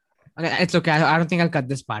 it's okay. I don't think I'll cut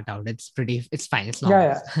this part out. It's fine. It's Yeah,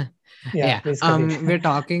 normal. yeah, yeah. Yeah. Please cut it. We're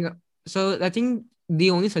talking. So I think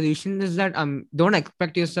the only solution is that don't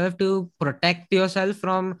expect yourself to protect yourself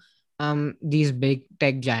from these big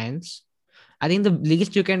tech giants. I think the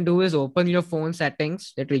least you can do is open your phone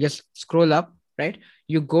settings. That you just scroll up, right?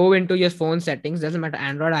 You go into your phone settings, doesn't matter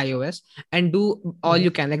Android, iOS, and do all Mhm.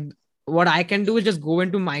 you can. Like what I can do is just go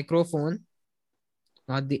into microphone,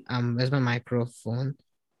 not the where's my microphone?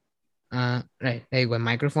 Right, there you go.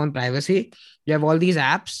 Microphone privacy. You have all these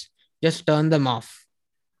apps, just turn them off.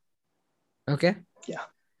 Okay, Yeah.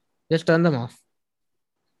 just turn them off.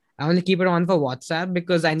 I only keep it on for WhatsApp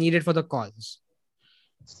because I need it for the calls.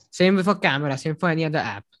 Same with for camera, same for any other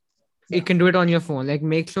app. You Yeah. can do it on your phone. Like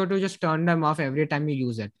make sure to just turn them off every time you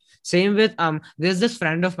use it. Same with there's this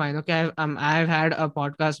friend of mine. Okay, I've had a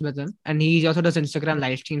podcast with him, and he also does Instagram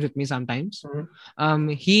live streams with me sometimes.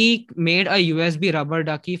 Mhm. He made a USB rubber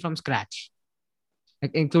ducky from scratch,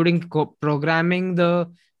 like including programming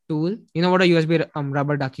the tool. You know what a USB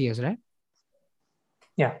rubber ducky is, right?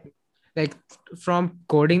 Yeah. Like from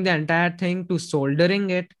coding the entire thing to soldering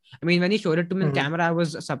it. I mean, when he showed it to me in Mhm. camera, I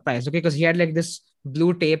was surprised. Okay, because he had like this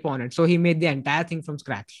blue tape on it, so he made the entire thing from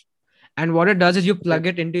scratch. And what it does is you Okay. plug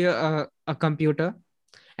it into a computer,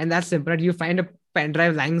 and that's simple. You find a pen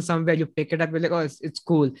drive lying somewhere, you pick it up, you're like, oh, it's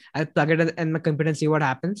cool. I'll plug it in my computer and see what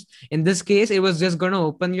happens. In this case, it was just going to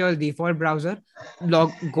open your default browser,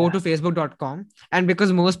 go Yeah. to facebook.com. And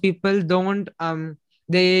because most people don't,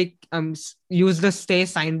 they use the stay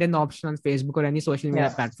signed in option on Facebook or any social media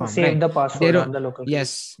Yeah. platform, Save right? the They password don't, on the local key.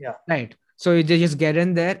 yes, Yeah. right. So they just get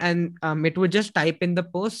in there, and it would just type in the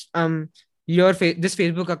post, this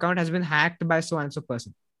Facebook account has been hacked by so and so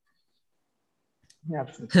person. Yeah.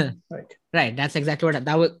 Absolutely. Right. Right. That's exactly what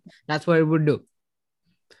that's what it would do.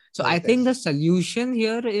 So I Yes, think the yes. solution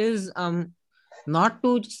here is not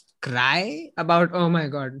to just cry about, oh my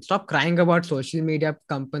god, stop crying about social media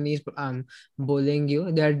companies bullying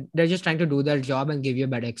you. They're just trying to do their job and give you a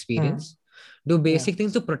better Hmm. experience. Do Yeah, basic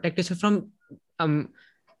things to protect yourself from um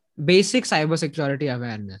basic cybersecurity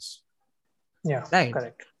awareness, yeah, right?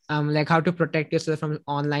 correct. Like how to protect yourself from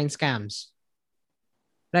online scams,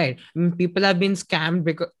 right? People have been scammed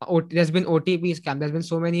because there's been OTP scam. There's been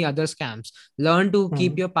so many other scams. Learn to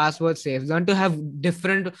keep Hmm. your password safe. Learn to have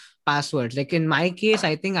different passwords. Like in my case,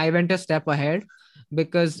 I think I went a step ahead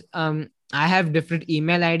because I have different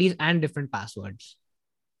email IDs and different passwords.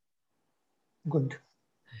 Good.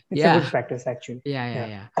 It's a Yeah, good practice actually. yeah, Yeah.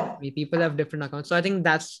 yeah. People have different accounts, so I think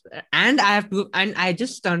that's, and I have to, and I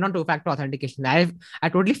just turned on two-factor authentication. I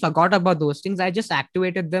totally forgot about those things. I just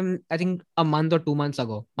activated them, I think a month or 2 months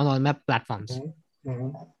ago on all my platforms. Hmm. Hmm.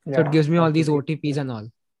 So it Yeah, gives me all these completely. OTPs and all.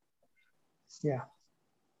 Yeah,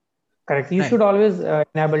 correct. You Right. should always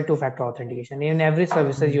enable two-factor authentication in every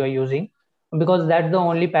services you Mhm. are using, because that's the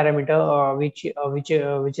only parameter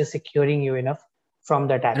which is securing you enough from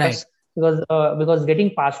the Right. attackers. Because getting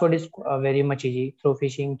password is very much easy through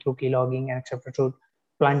phishing, through keylogging, and etc. Through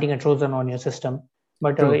planting a Trojan on your system.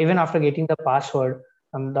 But True. even after getting the password,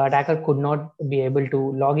 the attacker could not be able to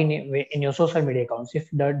log in your social media accounts if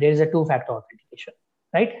there is a two-factor authentication,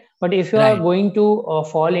 right? But if you are Right. going to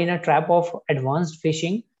fall in a trap of advanced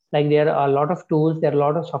phishing, like there are a lot of tools, there are a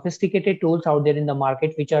lot of sophisticated tools out there in the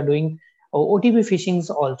market which are doing OTP phishings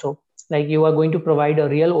also. Like you are going to provide a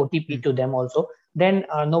real OTP Mm. to them also. Then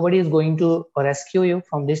nobody is going to rescue you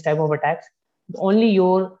from this type of attacks. Only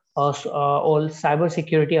your all cyber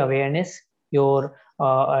security awareness, your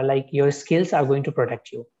like your skills are going to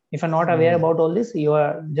protect you. If you're not aware Mhm. about all this, you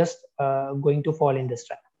are just going to fall in this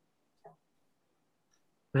trap.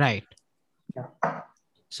 Right. Yeah,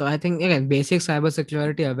 So I think again, basic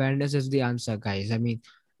cybersecurity awareness is the answer, guys. I mean,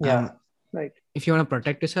 yeah, um, right. if you want to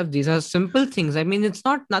protect yourself, these are simple things. I mean, it's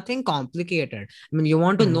not nothing complicated. I mean, you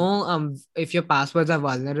want to Mhm. know if your passwords are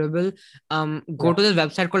vulnerable, go Yeah, to this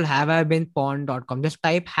website called haveibeenpawned.com. Just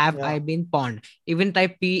type have yeah, I been pawned. Even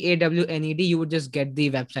type PAWNED, you would just get the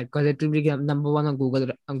website because it will be number one on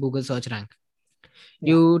Google search rank.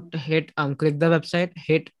 yeah, You hit click the website,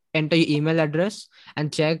 hit enter your email address,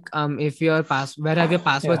 and check if your where have your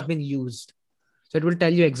passwords yeah. been used. So it will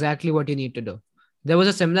tell you exactly what you need to do. There was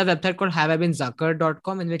a similar website called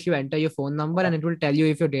haveibeenzucker.com in which you enter your phone number and it will tell you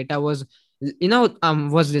if your data was,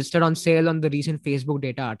 was listed on sale on the recent Facebook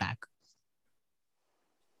data attack.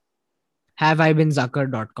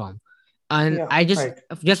 Haveibeenzucker.com. And Yeah, I right.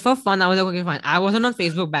 just for fun, I was like, okay, fine. I wasn't on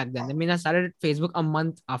Facebook back then. I mean, I started Facebook a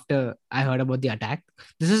month after I heard about the attack.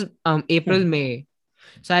 This is April, Hmm. May.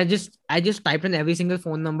 So I just typed in every single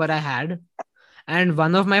phone number I had, and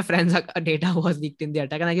one of my friends' data was leaked in the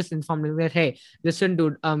attack, and I just informed him that, hey, listen,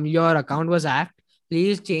 dude, your account was hacked.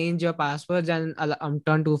 Please change your passwords and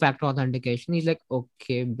turn two-factor authentication. He's like,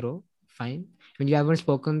 okay, bro, fine. I mean, you haven't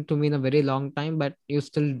spoken to me in a very long time, but you're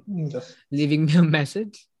still Yes. leaving me a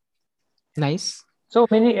message. Nice.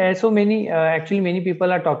 Actually, many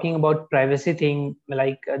people are talking about privacy thing,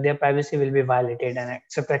 like their privacy will be violated and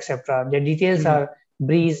etc. etc. Their details Mhm. are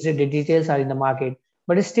breached, the details are in the market,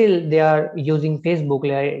 but still they are using Facebook,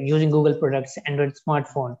 they are using Google products, Android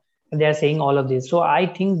smartphone, and they are saying all of this. So I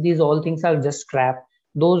think these all things are just crap.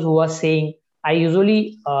 Those who are saying, I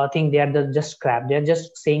usually think they are just crap. They are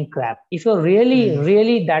just saying crap. If you're really, Mhm.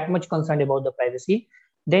 really that much concerned about the privacy,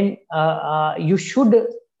 then you should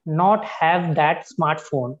not have that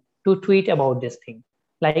smartphone to tweet about this thing.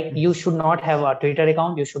 Like you Mhm. should not have a Twitter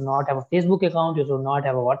account, you should not have a Facebook account, you should not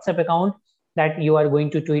have a WhatsApp account that you are going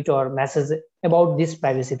to tweet or message about this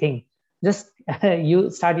privacy thing. Just you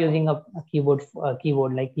start using a keyboard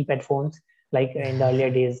like keypad phones, like in the earlier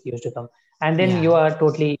days used to come, and then Yeah. you are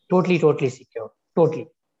totally secure. Totally.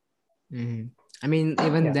 Mhm. I mean,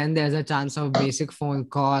 even Yeah. then, there's a chance of basic phone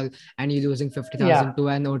call and you losing Yeah. 50,000 to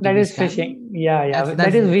an That OTP is phishing. scam. Yeah, yeah. That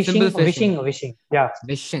That's is simple phishing. wishing. Yeah.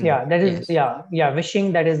 Wishing. Yeah, that is, Yes. yeah, yeah,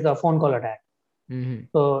 wishing that is the phone call attack. Hmm.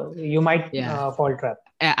 So you might Yeah. fall trap.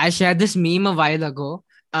 I shared this meme a while ago.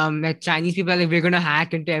 Like Chinese people are like, we're gonna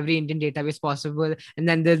hack into every Indian database possible, and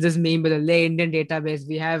then there's this meme with a lay Indian database.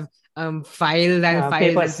 We have files and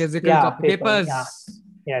Papers. physical Yeah, copy paper. Yeah. papers.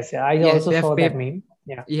 Yes, yeah, I Yes, also we have saw that paper. meme.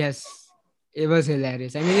 Yeah. Yes, it was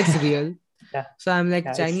hilarious. I mean, it's real. Yeah, So I'm like,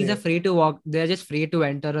 yeah, it's Chinese are real. free to walk. They're just free to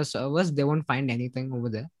enter a servers. They won't find anything over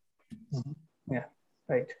there. Mhm. Yeah,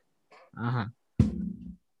 right. Uh-huh.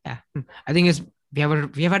 Yeah. I think it's we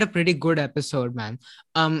have had a pretty good episode, man.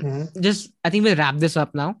 Hmm. Just I think we'll wrap this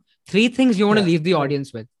up now. Three things you want to Yeah, leave the right.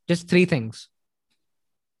 audience with. Just three things.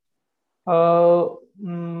 Uh,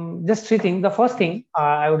 Just three things. The first thing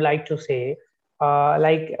I would like to say,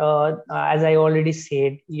 as I already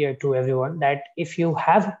said here to everyone, that if you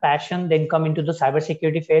have passion, then come into the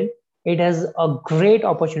cybersecurity field. It has a great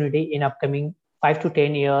opportunity in upcoming 5 to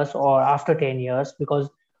 10 years or after 10 years, because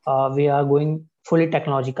we are going fully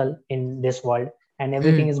technological in this world, and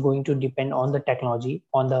everything Mm. is going to depend on the technology,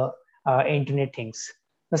 on the internet things.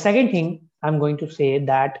 The second thing I'm going to say,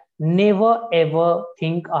 that never ever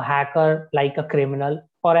think a hacker like a criminal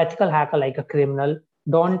or ethical hacker like a criminal.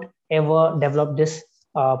 Don't ever develop this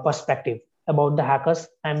perspective about the hackers.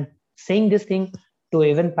 I'm saying this thing to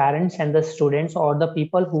even parents and the students or the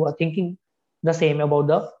people who are thinking the same about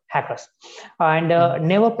the hackers. And Mm.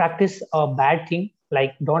 never practice a bad thing,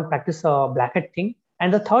 like don't practice a black hat thing.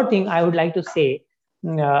 And the third thing I would like to say,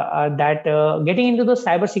 that getting into the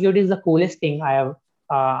cybersecurity is the coolest thing I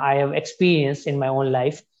have experienced in my own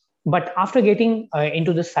life. But after getting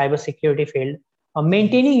into the cybersecurity field,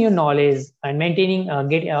 maintaining Yes. your knowledge and maintaining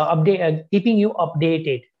keeping you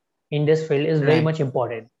updated in this field is very Right. much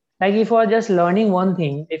important. Like if you are just learning one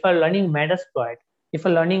thing, if you are learning Metasploit, if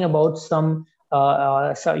you're learning about some,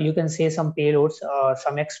 so you can say some payloads,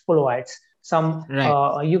 some exploits, some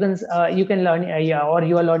Right. you can learn, yeah, or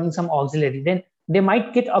you are learning some auxiliary, then they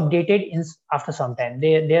might get updated in after some time.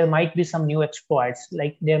 There might be some new exploits,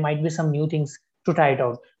 like there might be some new things to try it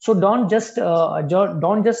out. So don't just get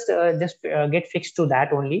fixed to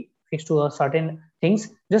that only, fixed to a certain things.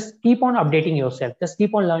 Just keep on updating yourself, just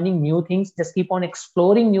keep on learning new things, just keep on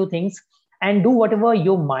exploring new things, and do whatever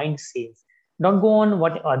your mind says. Don't go on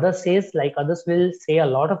what others says. Like others will say a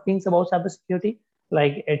lot of things about cybersecurity,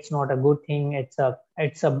 like it's not a good thing, it's a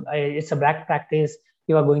black practice,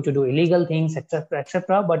 you are going to do illegal things, etc.,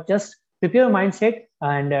 etc. But just prepare your mindset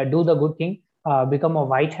and do the good thing. Become a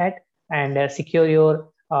white hat and secure your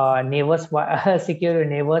neighbors, secure your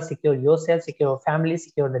neighbors, secure yourself, secure your family,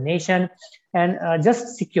 secure the nation, and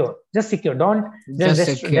just secure. Don't just Just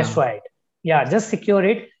secure. destroy it. Yeah, just secure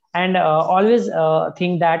it, and always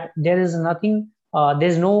think that there is nothing.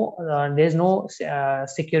 There's no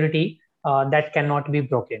security that cannot be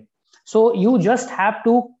broken. So you just have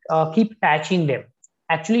to keep patching them.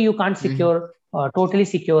 Actually, you can't Mhm. secure totally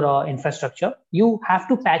secure infrastructure. You have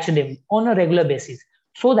to patch them on a regular basis,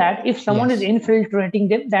 so that if someone is Yes. infiltrating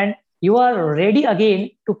them, then you are ready again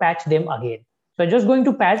to patch them again. So just going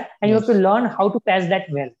to patch, and you have to Yes. learn how to patch that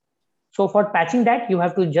well. So for patching that, you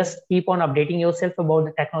have to just keep on updating yourself about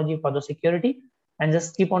the technology for the security, and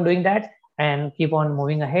just keep on doing that and keep on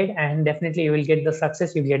moving ahead. And definitely you will get the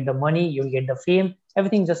success, you get the money, you'll get the fame,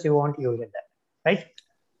 everything just you want, you'll get that. Right?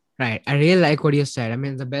 Right. I really like what you said. I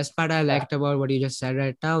mean, the best part I Yeah. liked about what you just said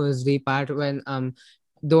right now is the part when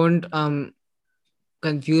don't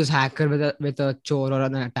confuse hacker with a chore or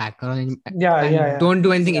an attacker, Yeah, yeah, and yeah. don't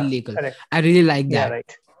do anything Yeah. illegal. Correct. I really like Yeah, that.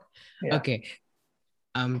 right. Yeah. Okay.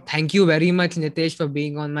 Thank you very much, Nitesh, for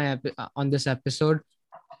being on on this episode.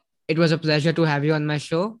 It was a pleasure to have you on my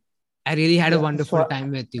show. I really had a Yeah. wonderful So time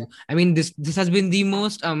with you. I mean, this has been the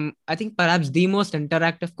most I think perhaps the most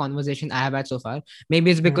interactive conversation I have had so far. Maybe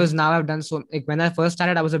it's mhm. because now I've done so, like when I first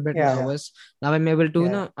started, I was a bit Yeah, yeah. nervous. Now I'm able to,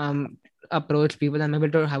 Yeah. approach people. I'm able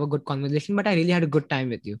to have a good conversation, but I really had a good time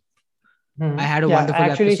with you. I had a Yeah, wonderful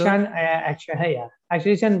actually, episode. Shan, yeah,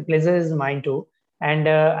 actually, Shan, pleasure is mine too. And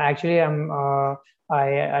actually,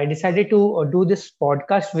 I decided to do this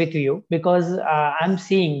podcast with you because I'm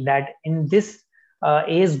seeing that in this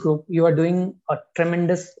age group, you are doing a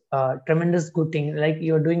tremendous good thing. Like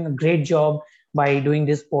you are doing a great job by doing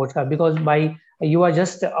this podcast, because by you are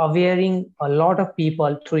just awareing a lot of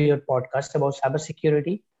people through your podcast about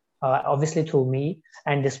cybersecurity, obviously through me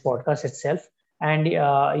and this podcast itself, and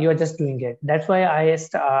you are just doing it. That's why I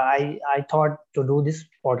thought to do this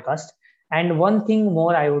podcast. And one thing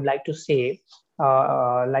more I would like to say,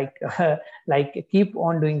 like like keep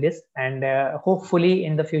on doing this, and hopefully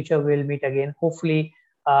in the future we'll meet again. Hopefully,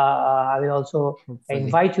 I will also Hopefully.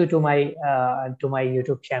 invite you to my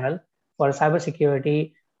YouTube channel for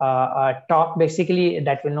cybersecurity talk. Basically,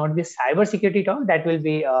 that will not be cybersecurity talk. That will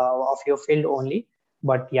be of your field only.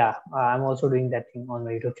 But yeah, I'm also doing that thing on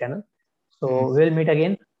my YouTube channel. Hmm. So we'll meet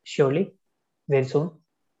again surely very soon.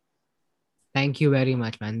 Thank you very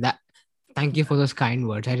much, man. Thank you for those kind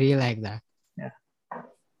words. I really like that. Yeah.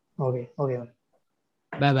 Okay. Okay.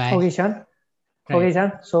 Bye bye. Okay, Shan. Okay, Right.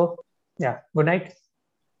 Shan. So yeah. Good night.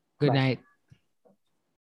 Good Bye. night.